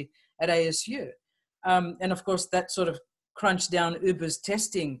university at ASU. And of course, that sort of crunched down Uber's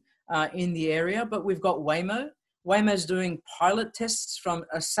testing in the area. But we've got Waymo. Waymo's doing pilot tests from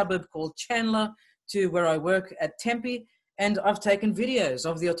a suburb called Chandler to where I work at Tempe. And I've taken videos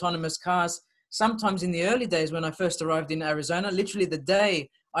of the autonomous cars. Sometimes in the early days when I first arrived in Arizona, literally the day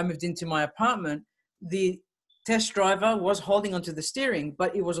I moved into my apartment, the test driver was holding onto the steering,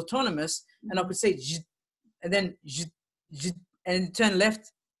 but it was autonomous, and I could see, and then, and turn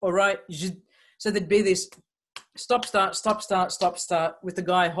left or right. So there'd be this stop, start, stop, start, stop, start with the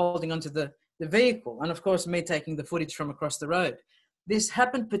guy holding onto the vehicle. And of course, me taking the footage from across the road. This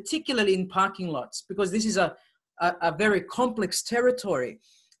happened particularly in parking lots because this is a very complex territory.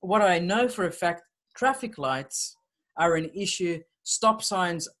 What I know for a fact, traffic lights are an issue. Stop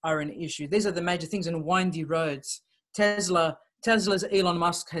signs are an issue. These are the major things, in windy roads. Tesla's Elon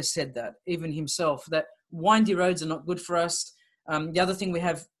Musk has said that, even himself, that windy roads are not good for us. The other thing we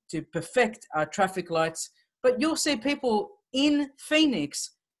have to perfect are traffic lights. But you'll see people in Phoenix,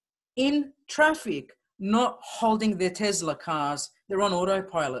 in traffic, not holding their Tesla cars. They're on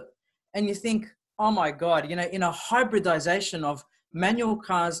autopilot. And you think, oh my God, you know, in a hybridization of manual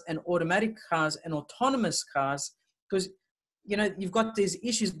cars and automatic cars and autonomous cars, because you know, you've got these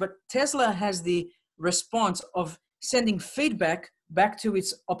issues, but Tesla has the response of sending feedback back to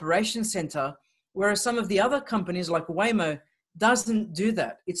its operations center, whereas some of the other companies like Waymo doesn't do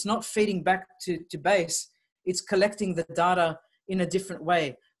that. It's not feeding back to base. It's collecting the data in a different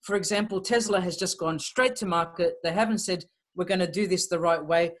way. For example, Tesla has just gone straight to market. They haven't said, we're going to do this the right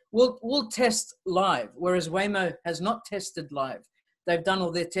way. We'll test live, whereas Waymo has not tested live. They've done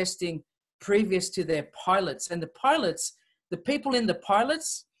all their testing previous to their pilots, and the people in the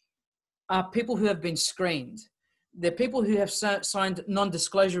pilots are people who have been screened. They're people who have signed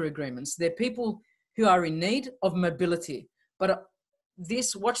non-disclosure agreements. They're people who are in need of mobility. But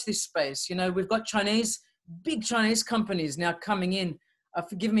watch this space. You know, we've got big Chinese companies now coming in.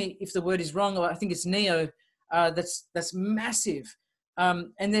 Forgive me if the word is wrong, or I think it's NEO. That's massive.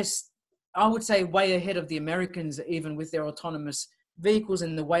 And I would say, way ahead of the Americans, even with their autonomous vehicles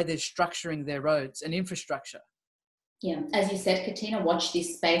and the way they're structuring their roads and infrastructure. Yeah, as you said, Katina, watch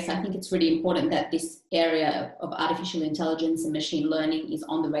this space. I think it's really important that this area of artificial intelligence and machine learning is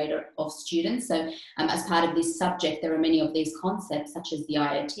on the radar of students. So as part of this subject, there are many of these concepts such as the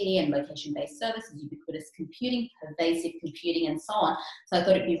IoT and location-based services, ubiquitous computing, pervasive computing, and so on. So I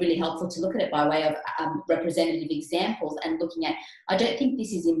thought it'd be really helpful to look at it by way of representative examples and looking at, I don't think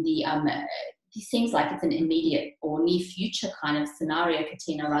this is in the, this seems like it's an immediate or near future kind of scenario,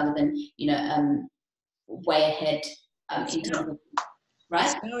 Katina, rather than, you know, way ahead.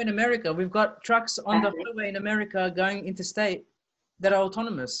 Right? Now in America, we've got trucks on the highway in America going interstate that are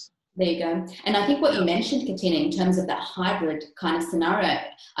autonomous. There you go. And I think what you mentioned, Katina, in terms of that hybrid kind of scenario,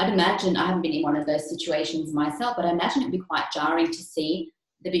 I'd imagine, I haven't been in one of those situations myself, but I imagine it'd be quite jarring to see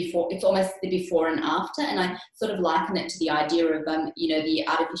the before. It's almost the before and after. And I sort of liken it to the idea of, you know, the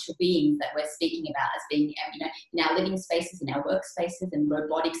artificial beings that we're speaking about as being, you know, in our living spaces, in our workspaces, and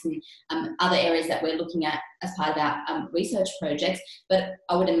robotics and other areas that we're looking at as part of our research projects. But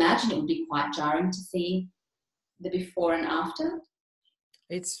I would imagine it would be quite jarring to see the before and after.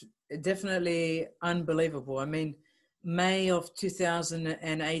 It's definitely unbelievable. I mean, May of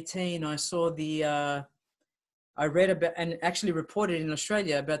 2018, I saw I read about and actually reported in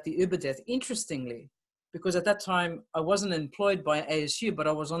Australia about the Uber death. Interestingly, because at that time I wasn't employed by ASU, but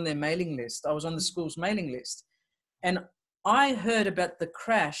I was on their mailing list. I was on the school's mailing list. And I heard about the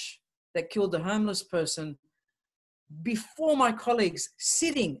crash that killed the homeless person before my colleagues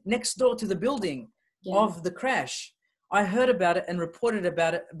sitting next door to the building of the crash. I heard about it and reported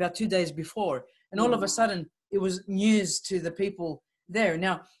about it about 2 days before. And all of a sudden it was news to the people there.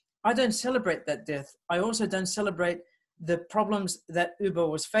 Now, I don't celebrate that death. I also don't celebrate the problems that Uber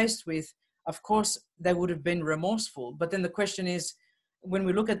was faced with. Of course, they would have been remorseful. But then the question is, when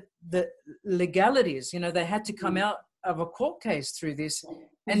we look at the legalities, you know, they had to come out of a court case through this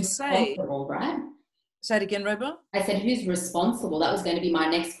and Who's responsible, right? Say it again, Roba. I said, who's responsible? That was going to be my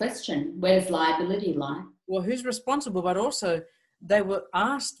next question. Where does liability lie? Well, who's responsible? But also, they were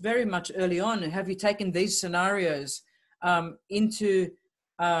asked very much early on, have you taken these scenarios into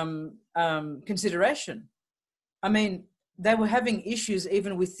consideration? I mean, they were having issues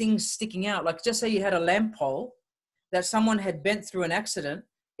even with things sticking out. Like, just say you had a lamp pole that someone had bent through an accident,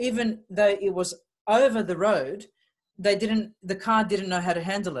 even though it was over the road, the car didn't know how to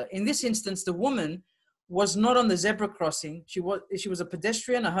handle it. In this instance, the woman was not on the zebra crossing. She was a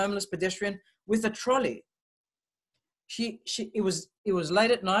pedestrian, a homeless pedestrian with a trolley. It was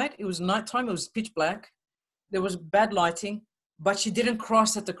late at night. It was nighttime. It was pitch black. There was bad lighting, but she didn't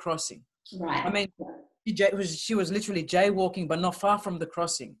cross at the crossing. Right. I mean, she was literally jaywalking, but not far from the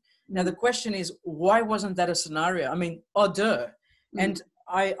crossing. Now, the question is, why wasn't that a scenario? I mean, duh. And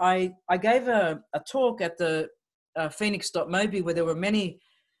I gave a talk at the Phoenix.mobi where there were many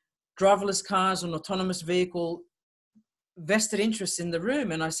driverless cars and autonomous vehicle vested interests in the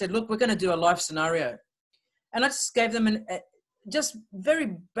room. And I said, look, we're going to do a live scenario. And I just gave them just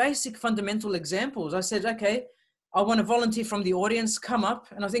very basic fundamental examples. I said, okay, I want a volunteer from the audience, come up.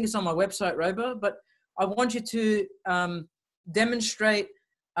 And I think it's on my website, Roba, but I want you to demonstrate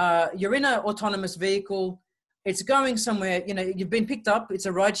you're in an autonomous vehicle. It's going somewhere, you've been picked up. It's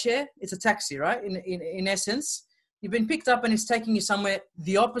a ride share. It's a taxi, right? In essence, you've been picked up and it's taking you somewhere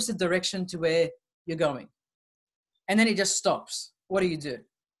the opposite direction to where you're going. And then it just stops. What do you do?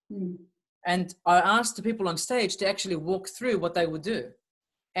 And I asked the people on stage to actually walk through what they would do.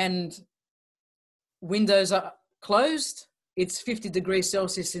 And windows are closed. It's 50 degrees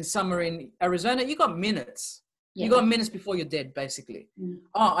Celsius in summer in Arizona. You got minutes. Yeah. You got minutes before you're dead, basically.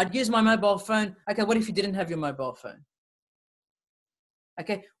 Oh, I'd use my mobile phone. Okay, what if you didn't have your mobile phone?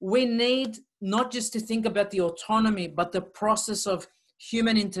 Okay, we need not just to think about the autonomy, but the process of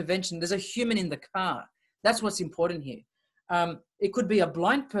human intervention. There's a human in the car. That's what's important here. It could be a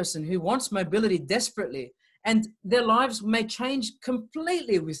blind person who wants mobility desperately, and their lives may change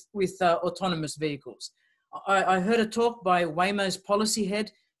completely with autonomous vehicles. I heard a talk by Waymo's policy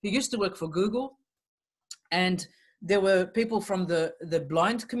head who used to work for Google, and there were people from the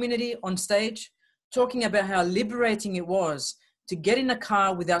blind community on stage talking about how liberating it was to get in a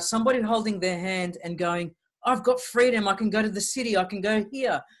car without somebody holding their hand and going, I've got freedom. I can go to the city. I can go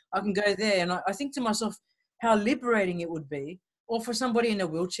here. I can go there. And I think to myself, how liberating it would be, or for somebody in a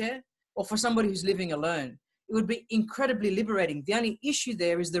wheelchair, or for somebody who's living alone. It would be incredibly liberating. The only issue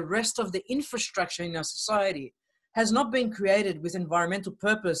there is the rest of the infrastructure in our society has not been created with environmental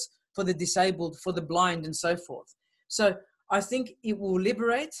purpose for the disabled, for the blind, and so forth. So I think it will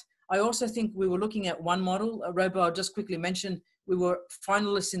liberate. I also think we were looking at one model. Roba, I'll just quickly mention, we were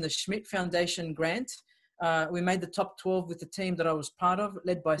finalists in the Schmidt Foundation grant. We made the top 12 with the team that I was part of,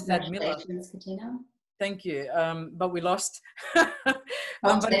 led by Thad Miller. Congratulations, Katina. Thank you. But we lost. But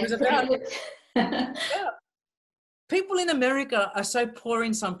it was about people in America are so poor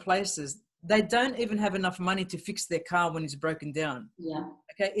in some places. They don't even have enough money to fix their car when it's broken down. Yeah.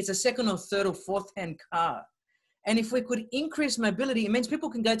 Okay. It's a second or third or fourth hand car. And if we could increase mobility, it means people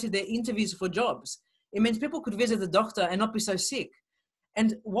can go to their interviews for jobs. It means people could visit the doctor and not be so sick.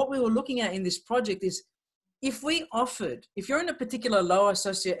 And what we were looking at in this project is if you're in a particular lower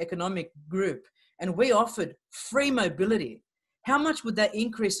socioeconomic group and we offered free mobility, how much would that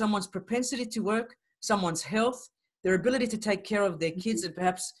increase someone's propensity to work, someone's health, their ability to take care of their kids and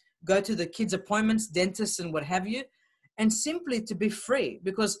perhaps go to the kids' appointments, dentists and what have you, and simply to be free?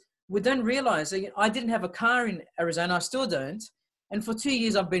 Because we don't realize, I didn't have a car in Arizona, I still don't. And for 2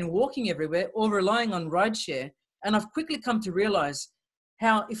 years, I've been walking everywhere or relying on rideshare. And I've quickly come to realize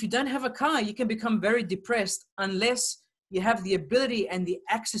how if you don't have a car, you can become very depressed unless you have the ability and the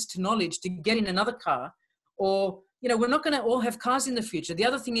access to knowledge to get in another car. Or, we're not going to all have cars in the future. The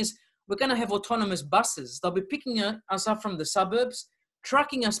other thing is we're going to have autonomous buses. They'll be picking us up from the suburbs,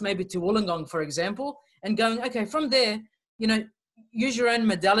 trucking us maybe to Wollongong, for example, and going, okay, from there, use your own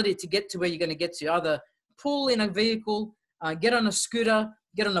modality to get to where you're going to get to. Either pull in a vehicle, get on a scooter,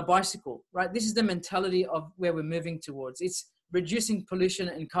 get on a bicycle, right? This is the mentality of where we're moving towards. It's reducing pollution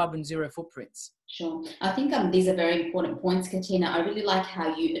and carbon zero footprints. Sure. I think these are very important points, Katina. I really like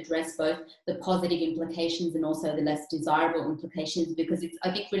how you address both the positive implications and also the less desirable implications, because it's,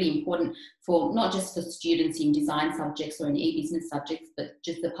 I think, really important for not just for students in design subjects or in e-business subjects, but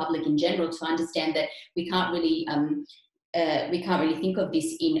just the public in general to understand that we can't really we can't really think of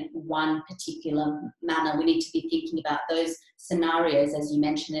this in one particular manner. We need to be thinking about those scenarios, as you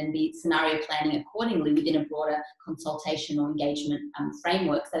mentioned, and the scenario planning accordingly within a broader consultation or engagement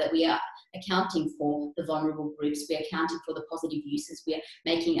framework, so that we are accounting for the vulnerable groups, we are accounting for the positive uses, we are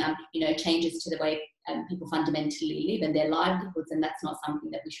making changes to the way people fundamentally live and their livelihoods, and that's not something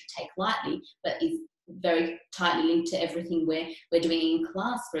that we should take lightly, but is very tightly linked to everything we're doing in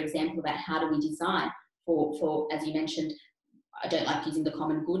class, for example, about how do we design for, as you mentioned, I don't like using the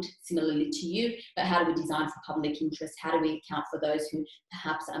common good, similarly to you, but how do we design for public interest? How do we account for those who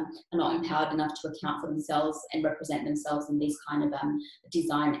perhaps are not empowered enough to account for themselves and represent themselves in these kind of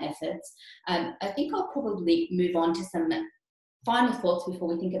design efforts? I think I'll probably move on to some final thoughts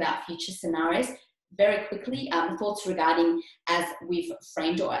before we think about future scenarios. Very quickly, thoughts regarding, as we've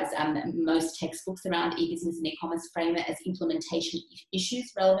framed, or as most textbooks around e-business and e-commerce frame it, as implementation issues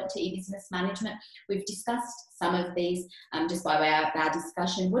relevant to e-business management. We've discussed some of these just by way of our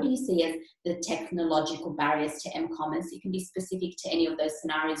discussion. What do you see as the technological barriers to m-commerce? It can be specific to any of those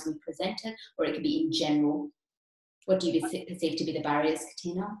scenarios we presented, or it can be in general. What do you perceive to be the barriers,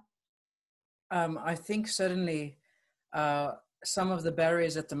 Katina? I think certainly some of the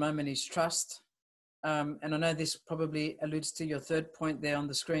barriers at the moment is trust. And I know this probably alludes to your third point there on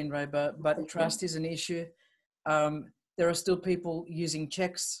the screen, Roba, but trust is an issue. There are still people using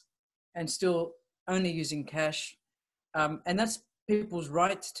checks and still only using cash. And that's people's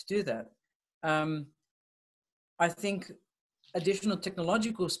right to do that. I think additional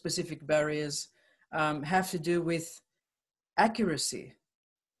technological specific barriers have to do with accuracy.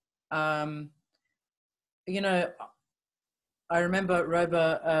 I remember,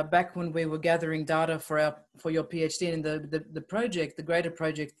 Roba, back when we were gathering data for your PhD and the project, the greater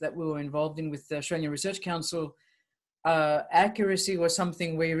project that we were involved in with the Australian Research Council, accuracy was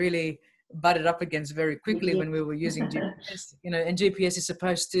something we really butted up against very quickly when we were using GPS. And GPS is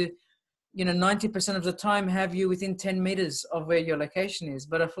supposed to, 90% of the time have you within 10 meters of where your location is.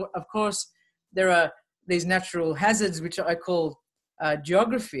 But of course, there are these natural hazards, which I call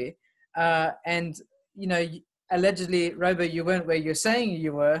geography, and allegedly, Roba, you weren't where you're saying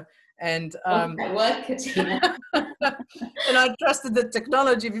you were, and work, Katina. and I trusted the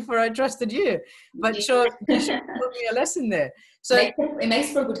technology before I trusted you. But sure, you should taught me a lesson there. So it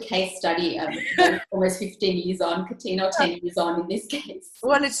makes for a good case study. Almost 15 years on, Katina, or 10 years on in this case.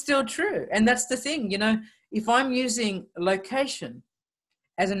 Well, it's still true, and that's the thing. If I'm using location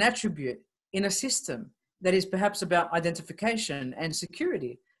as an attribute in a system that is perhaps about identification and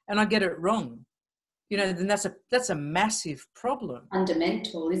security, and I get it wrong, then that's a massive problem.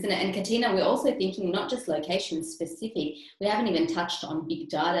 Fundamental, isn't it? And Katina, we're also thinking not just location specific. We haven't even touched on big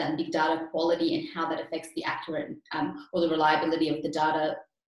data and big data quality and how that affects the accurate or the reliability of the data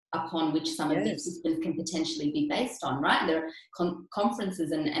upon which some of these systems can potentially be based on, right? There are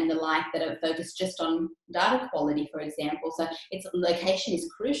conferences and the like that are focused just on data quality, for example. So location is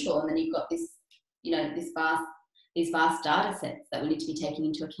crucial, and then you've got this, these vast data sets that we need to be taking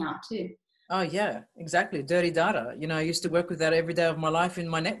into account too. Oh yeah, exactly. Dirty data. I used to work with that every day of my life in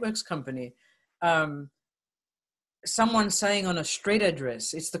my networks company. Someone saying on a street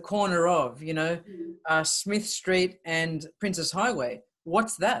address, it's the corner of, Smith Street and Princess Highway.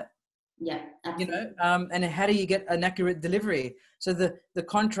 What's that? Yeah, absolutely. And how do you get an accurate delivery? So the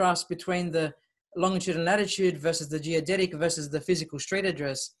contrast between the longitude and latitude versus the geodetic versus the physical street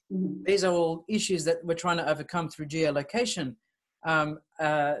address, these are all issues that we're trying to overcome through geolocation.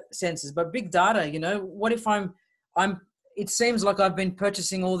 Senses. But big data, what if it seems like I've been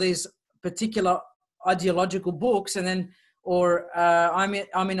purchasing all these particular ideological books, and then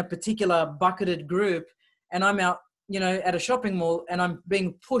I'm in a particular bucketed group, and I'm out at a shopping mall, and I'm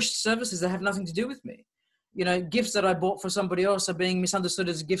being pushed services that have nothing to do with me. Gifts that I bought for somebody else are being misunderstood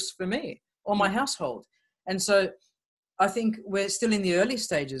as gifts for me or my household. And so I think we're still in the early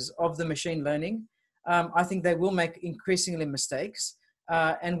stages of the machine learning. I think they will make increasingly mistakes.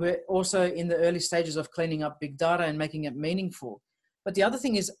 And we're also in the early stages of cleaning up big data and making it meaningful. But the other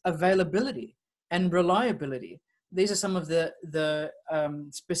thing is availability and reliability. These are some of the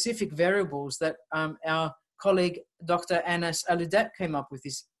specific variables that our colleague, Dr. Anas Aludat, came up with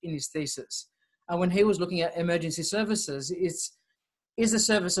in his thesis. When he was looking at emergency services, is the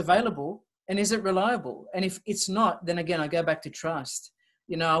service available and is it reliable? And if it's not, then again, I go back to trust.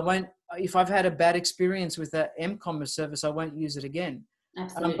 If I've had a bad experience with that m-commerce service, I won't use it again.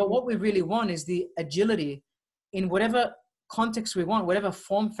 Absolutely. But what we really want is the agility in whatever context we want, whatever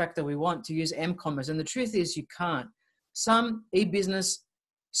form factor we want to use m-commerce. And the truth is you can't. Some e-business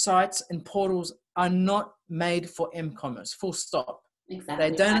sites and portals are not made for m-commerce, full stop. Exactly.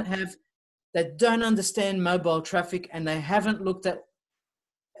 They don't have that don't understand mobile traffic, and they haven't looked at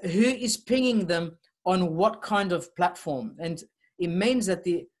who is pinging them on what kind of platform. And it means that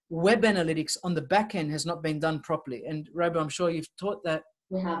the web analytics on the back end has not been done properly. And Roba, I'm sure you've taught that.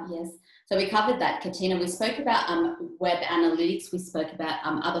 We have, yes. So we covered that, Katina. We spoke about web analytics. We spoke about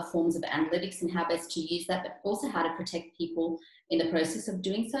other forms of analytics and how best to use that, but also how to protect people in the process of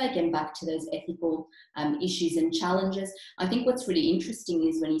doing so. Again, back to those ethical issues and challenges. I think what's really interesting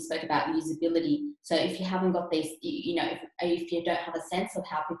is when you spoke about usability. So if you haven't got these, you know, if you don't have a sense of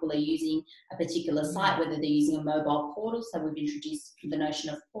how people are using a particular site, whether they're using a mobile portal, so we've introduced the notion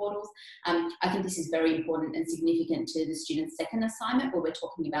of portals. I think this is very important and significant to the student's second assignment, where we're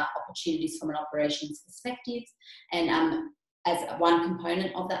talking about opportunities from an operations perspective. And as one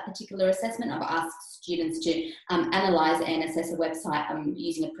component of that particular assessment, I've asked students to analyse and assess a website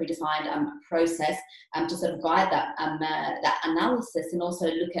using a predefined process to sort of guide that, that analysis, and also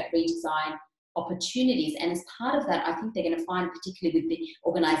look at redesign opportunities. And as part of that, I think they're going to find, particularly with the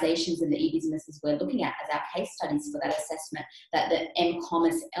organisations and the e-businesses we're looking at as our case studies for that assessment, that the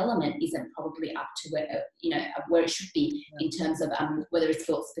m-commerce element isn't probably up to where, you know, where it should be in terms of whether it's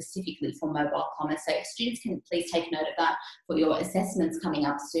built specifically for mobile commerce. So if students can please take note of that for your assessments coming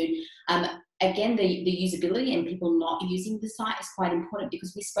up soon. Again, the usability and people not using the site is quite important,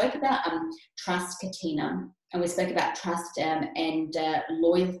 because we spoke about trust, Katina, and we spoke about trust and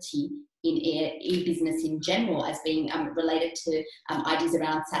loyalty in e-business in general as being related to ideas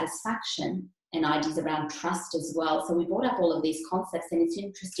around satisfaction and ideas around trust as well. So we brought up all of these concepts, and it's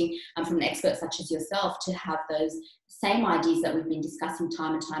interesting from an expert such as yourself to have those same ideas that we've been discussing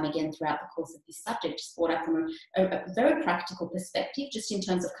time and time again throughout the course of this subject, just brought up from a very practical perspective, just in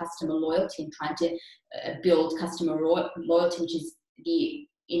terms of customer loyalty and trying to build customer loyalty, which is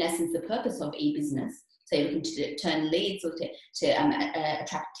in essence the purpose of e-business. So you're looking to turn leads, or to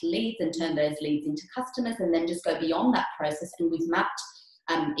attract leads and turn those leads into customers, and then just go beyond that process. And we've mapped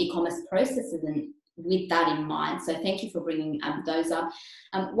e-commerce processes and with that in mind. So thank you for bringing those up.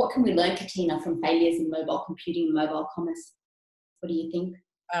 What can we learn, Katina, from failures in mobile computing and mobile commerce? What do you think?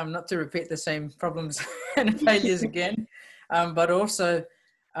 Not to repeat the same problems and failures again, but also,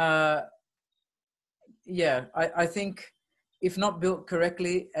 I think if not built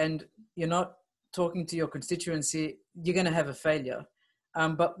correctly and you're not talking to your constituency, you're going to have a failure.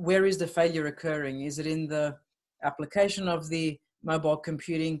 But where is the failure occurring? Is it in the application of the mobile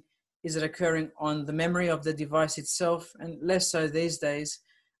computing? Is it occurring on the memory of the device itself? And less so these days.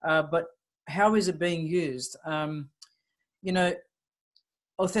 But how is it being used? You know,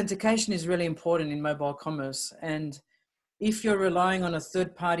 authentication is really important in mobile commerce. And if you're relying on a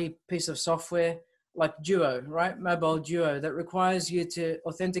third-party piece of software like Duo, right? Mobile Duo, that requires you to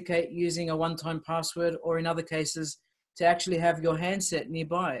authenticate using a one-time password, or in other cases, to actually have your handset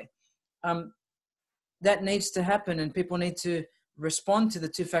nearby. That needs to happen, and people need to respond to the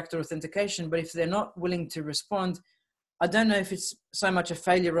two-factor authentication. But if they're not willing to respond, I don't know if it's so much a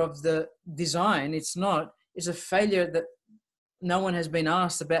failure of the design. It's not. It's a failure that no one has been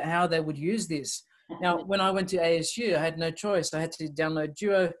asked about how they would use this. Now, when I went to ASU, I had no choice. I had to download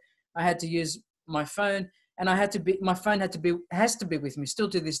Duo. I had to use my phone, and my phone has to be with me still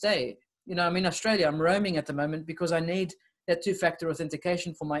to this day. You know, I'm in Australia, I'm roaming at the moment because I need that two-factor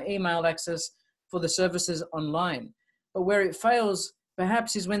authentication for my email access, for the services online. But where it fails,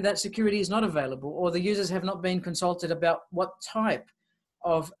 perhaps, is when that security is not available, or the users have not been consulted about what type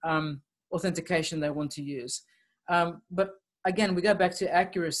of authentication they want to use. But again, we go back to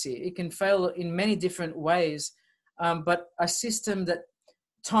accuracy. It can fail in many different ways, but a system that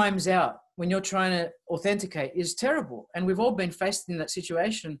times out when you're trying to authenticate is terrible. And we've all been faced in that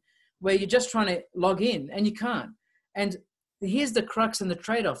situation where you're just trying to log in and you can't. And here's the crux and the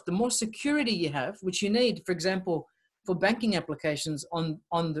trade-off. The more security you have, which you need, for example, for banking applications on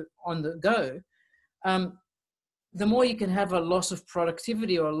the go, the more you can have a loss of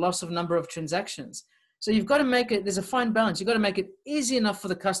productivity or a loss of number of transactions. So you've got to make it, there's a fine balance. You've got to make it easy enough for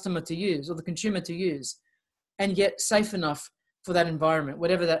the customer to use, or the consumer to use, and yet safe enough for that environment,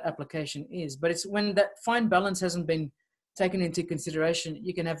 whatever that application is. But it's when that fine balance hasn't been taken into consideration,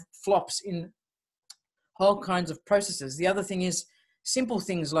 you can have flops in whole kinds of processes. The other thing is simple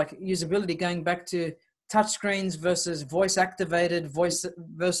things like usability, going back to touchscreens versus voice activated, voice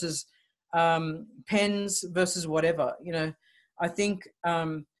versus pens versus whatever. You know, I think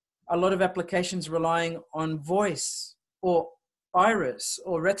a lot of applications relying on voice or iris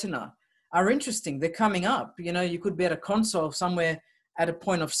or retina are interesting. They're coming up. You know, you could be at a console somewhere at a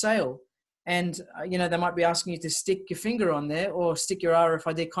point of sale, and you know, they might be asking you to stick your finger on there or stick your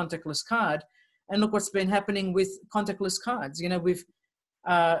RFID contactless card. And look what's been happening with contactless cards. You know, we've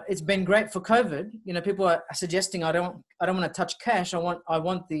It's been great for COVID. You know, people are suggesting I don't want to touch cash. I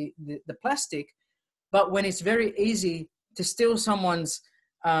want the plastic. But when it's very easy to steal someone's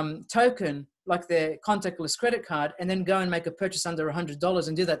token, like their contactless credit card, and then go and make a purchase under $100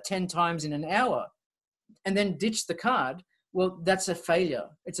 and do that 10 times in an hour, and then ditch the card, well, that's a failure.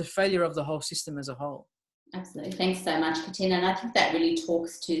 It's a failure of the whole system as a whole. Absolutely. Thanks so much, Katina. And I think that really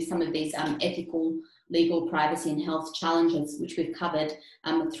talks to some of these ethical, legal, privacy and health challenges, which we've covered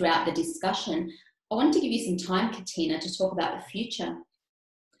throughout the discussion. I wanted to give you some time, Katina, to talk about the future.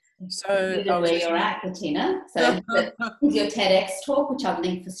 So where you're at, Katina. So your TEDx talk, which I've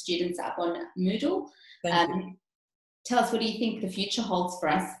linked for students up on Moodle. Thank you. Tell us, what do you think the future holds for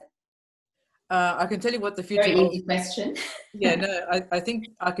us? I can tell you what the future Very holds. Easy question. Yeah, no, I think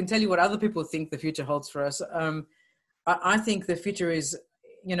I can tell you what other people think the future holds for us. I think the future is,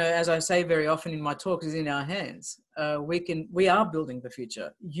 you know, as I say very often in my talks, is in our hands. We are building the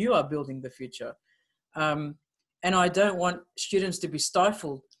future. You are building the future. And I don't want students to be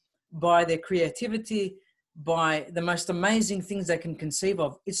stifled by their creativity, by the most amazing things they can conceive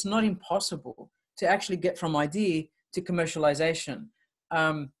of. It's not impossible to actually get from idea to commercialization.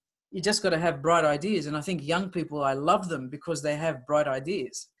 You just got to have bright ideas. And I think young people, I love them because they have bright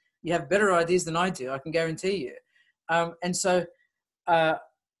ideas. You have better ideas than I do, I can guarantee you. And so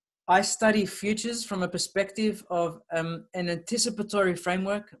I study futures from a perspective of an anticipatory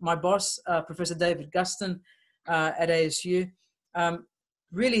framework. My boss, Professor David Guston at ASU,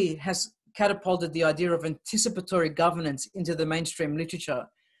 really has catapulted the idea of anticipatory governance into the mainstream literature.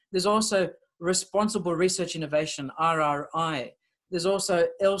 There's also responsible research innovation, RRI. There's also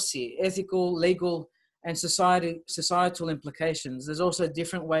ELSI, ethical, legal, and societal implications. There's also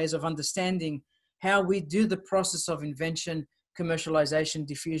different ways of understanding how we do the process of invention, commercialization,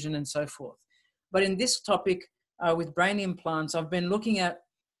 diffusion, and so forth. But in this topic, with brain implants, I've been looking at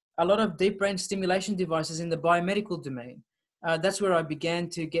a lot of deep brain stimulation devices in the biomedical domain. That's where I began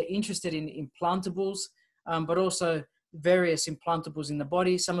to get interested in implantables, but also various implantables in the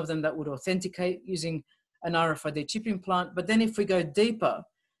body, some of them that would authenticate using an RFID chip implant. But then if we go deeper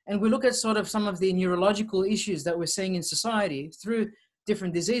and we look at sort of some of the neurological issues that we're seeing in society through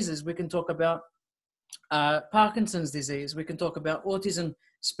different diseases, we can talk about Parkinson's disease, we can talk about autism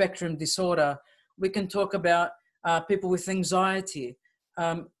spectrum disorder, we can talk about people with anxiety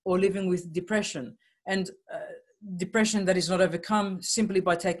or living with depression. And depression that is not overcome simply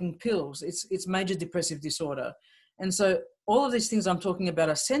by taking pills. It's major depressive disorder. And so all of these things I'm talking about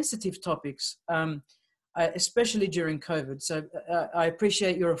are sensitive topics, especially during COVID. So I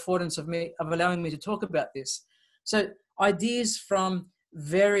appreciate your affordance of allowing me to talk about this. So ideas from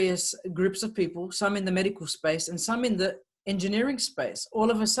various groups of people, some in the medical space and some in the engineering space, all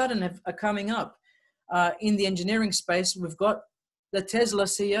of a sudden are coming up. In the engineering space, we've got the Tesla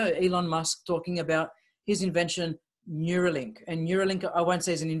CEO, Elon Musk, talking about his invention, Neuralink. And Neuralink, I won't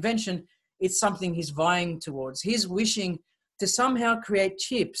say is an invention, it's something he's vying towards. He's wishing to somehow create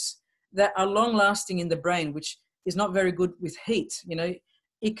chips that are long lasting in the brain, which is not very good with heat. You know,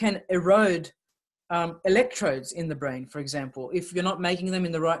 it can erode electrodes in the brain, for example, if you're not making them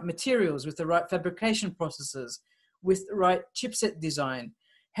in the right materials, with the right fabrication processes, with the right chipset design,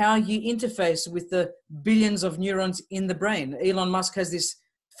 how you interface with the billions of neurons in the brain. Elon Musk has this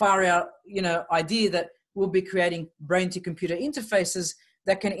far out, you know, idea that we'll be creating brain to computer interfaces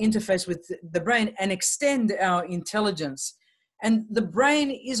that can interface with the brain and extend our intelligence. And the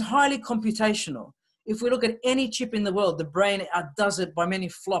brain is highly computational. If we look at any chip in the world, the brain outdoes it by many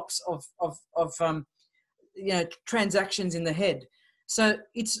flops of you know, transactions in the head. So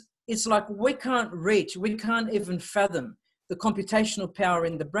it's like we can't even fathom the computational power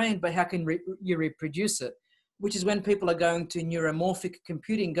in the brain, but how can you reproduce it? Which is when people are going to neuromorphic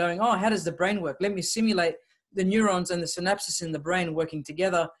computing, going, oh, how does the brain work? Let me simulate the neurons and the synapses in the brain working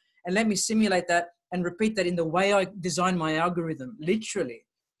together, and let me simulate that and repeat that in the way I design my algorithm, literally.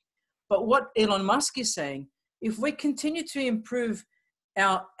 But what Elon Musk is saying, if we continue to improve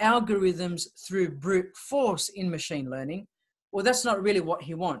our algorithms through brute force in machine learning, well, that's not really what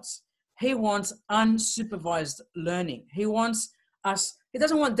he wants. He wants unsupervised learning. He wants us, he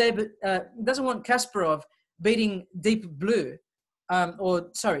doesn't want Kasparov beating Deep Blue,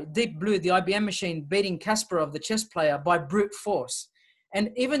 Deep Blue, the IBM machine, beating Kasparov, the chess player, by brute force.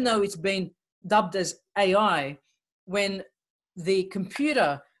 And even though it's been dubbed as AI, when the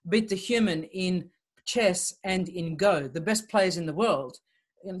computer beat the human in chess and in Go, the best players in the world,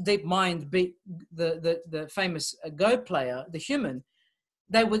 DeepMind beat the famous Go player, the human,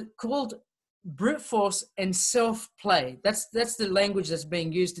 they were called brute force and self-play. That's the language that's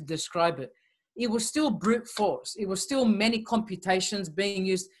being used to describe it. it was still brute force. It was still many computations being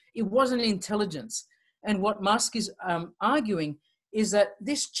used. It wasn't intelligence. And what Musk is arguing is that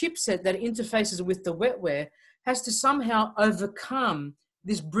this chipset that interfaces with the wetware has to somehow overcome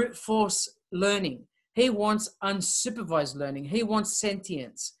this brute force learning. He wants unsupervised learning. He wants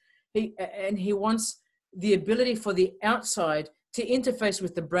sentience. And he wants the ability for the outside to interface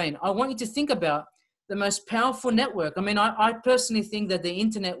with the brain. I want you to think about the most powerful network. I mean, I personally think that the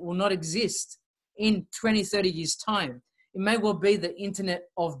internet will not exist in 20, 30 years' time. It may well be the internet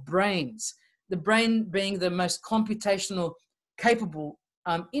of brains, the brain being the most computational capable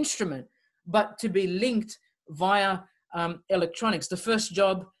instrument, but to be linked via electronics. The first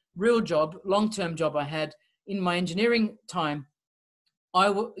job, real job, long-term job I had in my engineering time,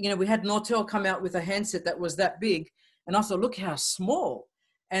 we had Nortel come out with a handset that was that big, and I thought, look how small.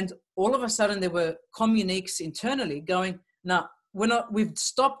 And all of a sudden there were communiques internally going, no, we've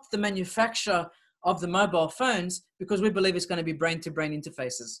stopped the manufacture of the mobile phones because we believe it's going to be brain-to-brain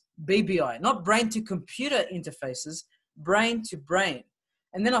interfaces, BBI, not brain-to-computer interfaces, brain-to-brain.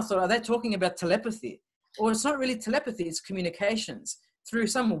 And then I thought, are they talking about telepathy? Or it's not really telepathy, it's communications through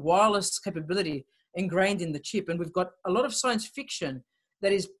some wireless capability ingrained in the chip. And we've got a lot of science fiction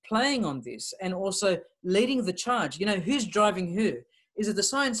that is playing on this and also leading the charge. You know, who's driving who? Is it the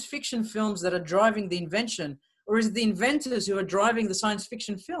science fiction films that are driving the invention, or is it the inventors who are driving the science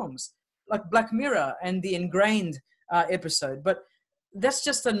fiction films, like Black Mirror and the Ingrained episode? But that's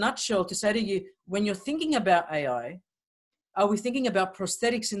just a nutshell to say to you, when you're thinking about AI, are we thinking about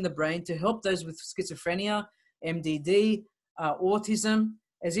prosthetics in the brain to help those with schizophrenia, MDD, autism,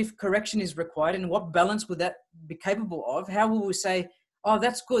 as if correction is required? And what balance would that be capable of? How will we say, oh,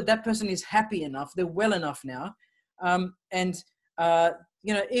 that's good, that person is happy enough, they're well enough now? Even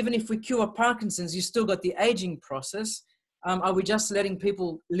if we cure Parkinson's, you still got the aging process. Are we just letting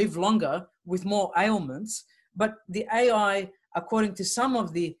people live longer with more ailments? But the AI, according to some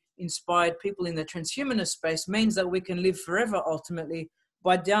of the inspired people in the transhumanist space, means that we can live forever ultimately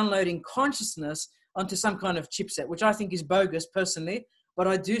by downloading consciousness onto some kind of chipset, which I think is bogus personally, but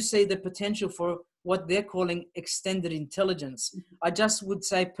I do see the potential for what they're calling extended intelligence. I just would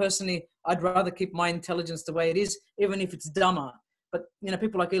say personally, I'd rather keep my intelligence the way it is, even if it's dumber. But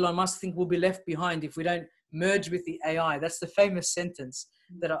people like Elon Musk think we'll be left behind if we don't merge with the AI. That's the famous sentence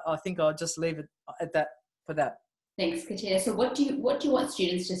that I think I'll just leave it at that for that. Thanks, Katina. So what do you want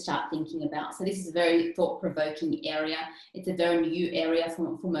students to start thinking about? So this is a very thought-provoking area. It's a very new area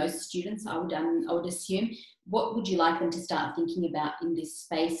for most students, I would assume. What would you like them to start thinking about in this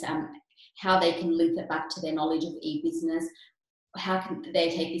space? How they can link it back to their knowledge of e-business? How can they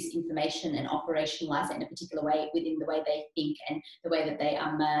take this information and operationalize it in a particular way within the way they think and the way that they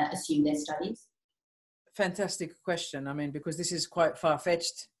assume their studies? Fantastic question. I mean, because this is quite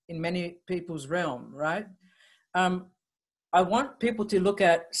far-fetched in many people's realm, right? I want people to look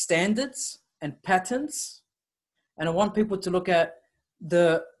at standards and patterns, and I want people to look at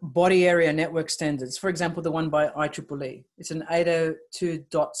the body area network standards. For example, the one by IEEE. It's an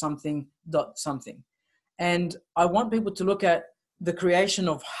 802.something. And I want people to look at the creation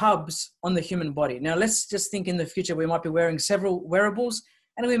of hubs on the human body. Now, let's just think in the future, we might be wearing several wearables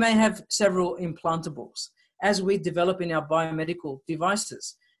and we may have several implantables as we develop in our biomedical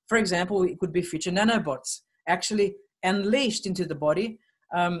devices. For example, it could be future nanobots actually unleashed into the body.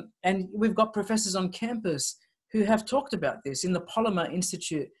 And we've got professors on campus who have talked about this in the Polymer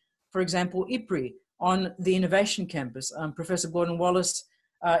Institute. For example, IPRI on the Innovation Campus. Professor Gordon Wallace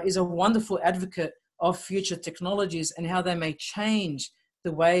is a wonderful advocate of future technologies and how they may change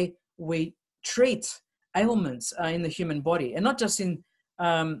the way we treat ailments in the human body, and not just in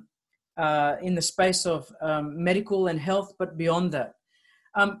the space of medical and health, but beyond that.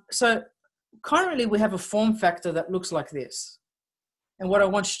 So currently we have a form factor that looks like this. And what I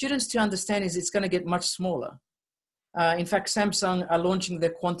want students to understand is it's going to get much smaller. In fact, Samsung are launching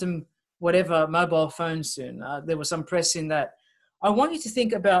their quantum whatever mobile phone soon. There was some press in that. I want you to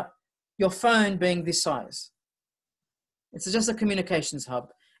think about your phone being this size. It's just a communications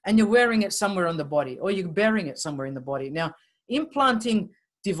hub, and you're wearing it somewhere on the body, or you're burying it somewhere in the body. Now, implanting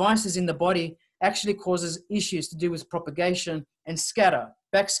devices in the body actually causes issues to do with propagation and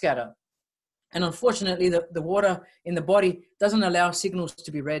backscatter. And unfortunately, the water in the body doesn't allow signals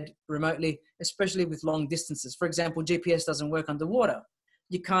to be read remotely, especially with long distances. For example, GPS doesn't work underwater.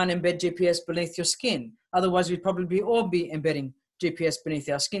 You can't embed GPS beneath your skin. Otherwise, we'd probably all be embedding GPS beneath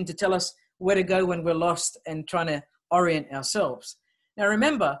our skin to tell us where to go when we're lost and trying to orient ourselves. Now,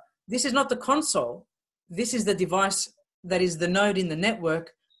 remember, this is not the console. This is the device that is the node in the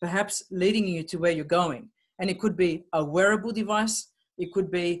network, perhaps leading you to where you're going. And it could be a wearable device. It could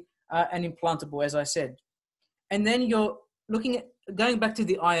be and implantable, as I said. And then you're looking at, going back to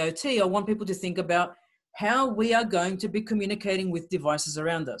the IoT, I want people to think about how we are going to be communicating with devices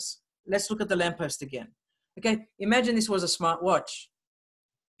around us. Let's look at the lamppost again. Okay, imagine this was a smart watch.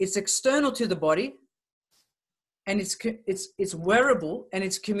 It's external to the body, and it's wearable, and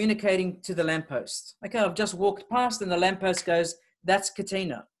it's communicating to the lamppost. Okay, I've just walked past and the lamppost goes, that's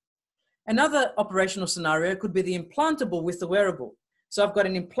Katina. Another operational scenario could be the implantable with the wearable. So I've got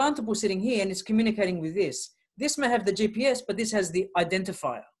an implantable sitting here and it's communicating with this. This may have the GPS, but this has the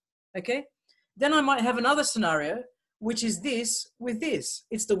identifier, okay? Then I might have another scenario, which is this with this.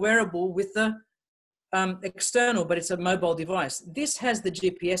 It's the wearable with the external, but it's a mobile device. This has the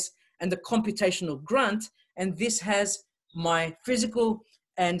GPS and the computational grunt, and this has my physical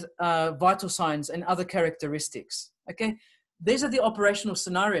and vital signs and other characteristics, okay? These are the operational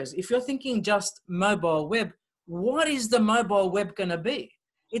scenarios. If you're thinking just mobile web, what is the mobile web gonna be?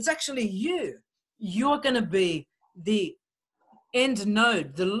 It's actually you. You're gonna be the end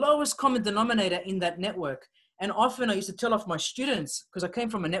node, the lowest common denominator in that network. And often I used to tell off my students, because I came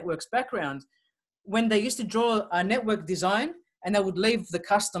from a networks background, when they used to draw a network design and they would leave the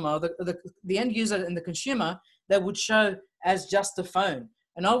customer, the end user and the consumer, they would show as just a phone.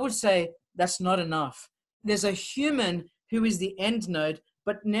 And I would say, that's not enough. There's a human who is the end node,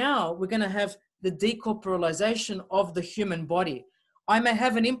 but now we're gonna have the decorporalization of the human body. I may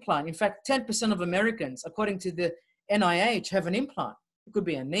have an implant. In fact, 10% of Americans, according to the NIH, have an implant. It could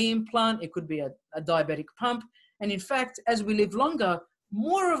be a knee implant, it could be a diabetic pump. And in fact, as we live longer,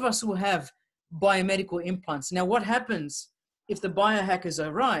 more of us will have biomedical implants. Now, what happens if the biohackers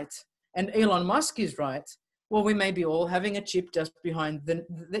are right and Elon Musk is right? Well, we may be all having a chip just behind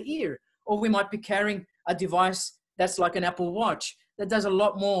the ear, or we might be carrying a device that's like an Apple Watch that does a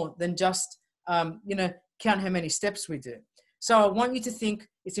lot more than just, count how many steps we do. So I want you to think,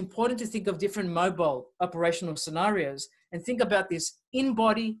 it's important to think of different mobile operational scenarios and think about this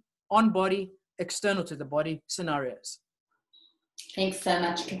in-body, on-body, external to the body scenarios. Thanks so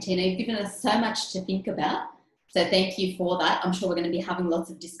much, Katina. You've given us so much to think about. So thank you for that. I'm sure we're going to be having lots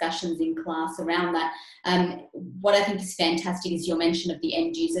of discussions in class around that. What I think is fantastic is your mention of the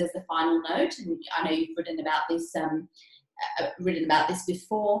end user as the final node. And I know you've written about this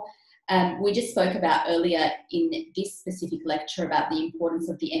before. We just spoke about earlier in this specific lecture about the importance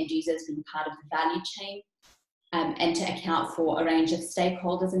of the end users being part of the value chain and to account for a range of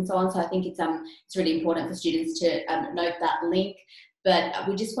stakeholders and so on. So I think it's really important for students to note that link. But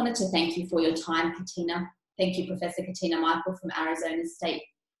we just wanted to thank you for your time, Katina. Thank you, Professor Katina Michael from Arizona State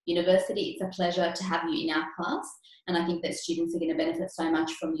University. It's a pleasure to have you in our class. And I think that students are going to benefit so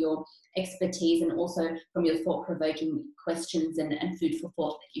much from your expertise and also from your thought-provoking questions and food for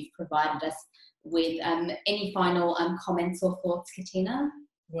thought that you've provided us with. Any final comments or thoughts, Katina?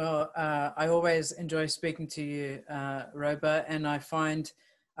 Well, I always enjoy speaking to you, Roba, and I find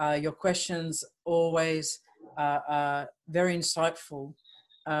your questions always very insightful,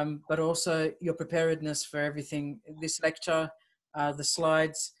 but also your preparedness for everything. This lecture, the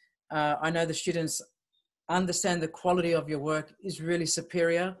slides, I know the students understand the quality of your work is really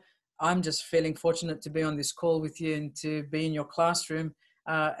superior. I'm just feeling fortunate to be on this call with you and to be in your classroom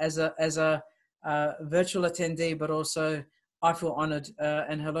as a virtual attendee, but also I feel honored.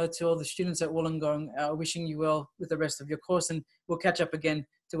 And hello to all the students at Wollongong, wishing you well with the rest of your course, and we'll catch up again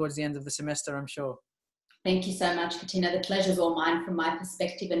towards the end of the semester, I'm sure. Thank you so much, Katina. The pleasure's all mine from my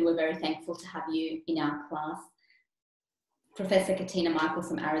perspective, and we're very thankful to have you in our class. Professor Katina Michael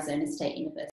from Arizona State University.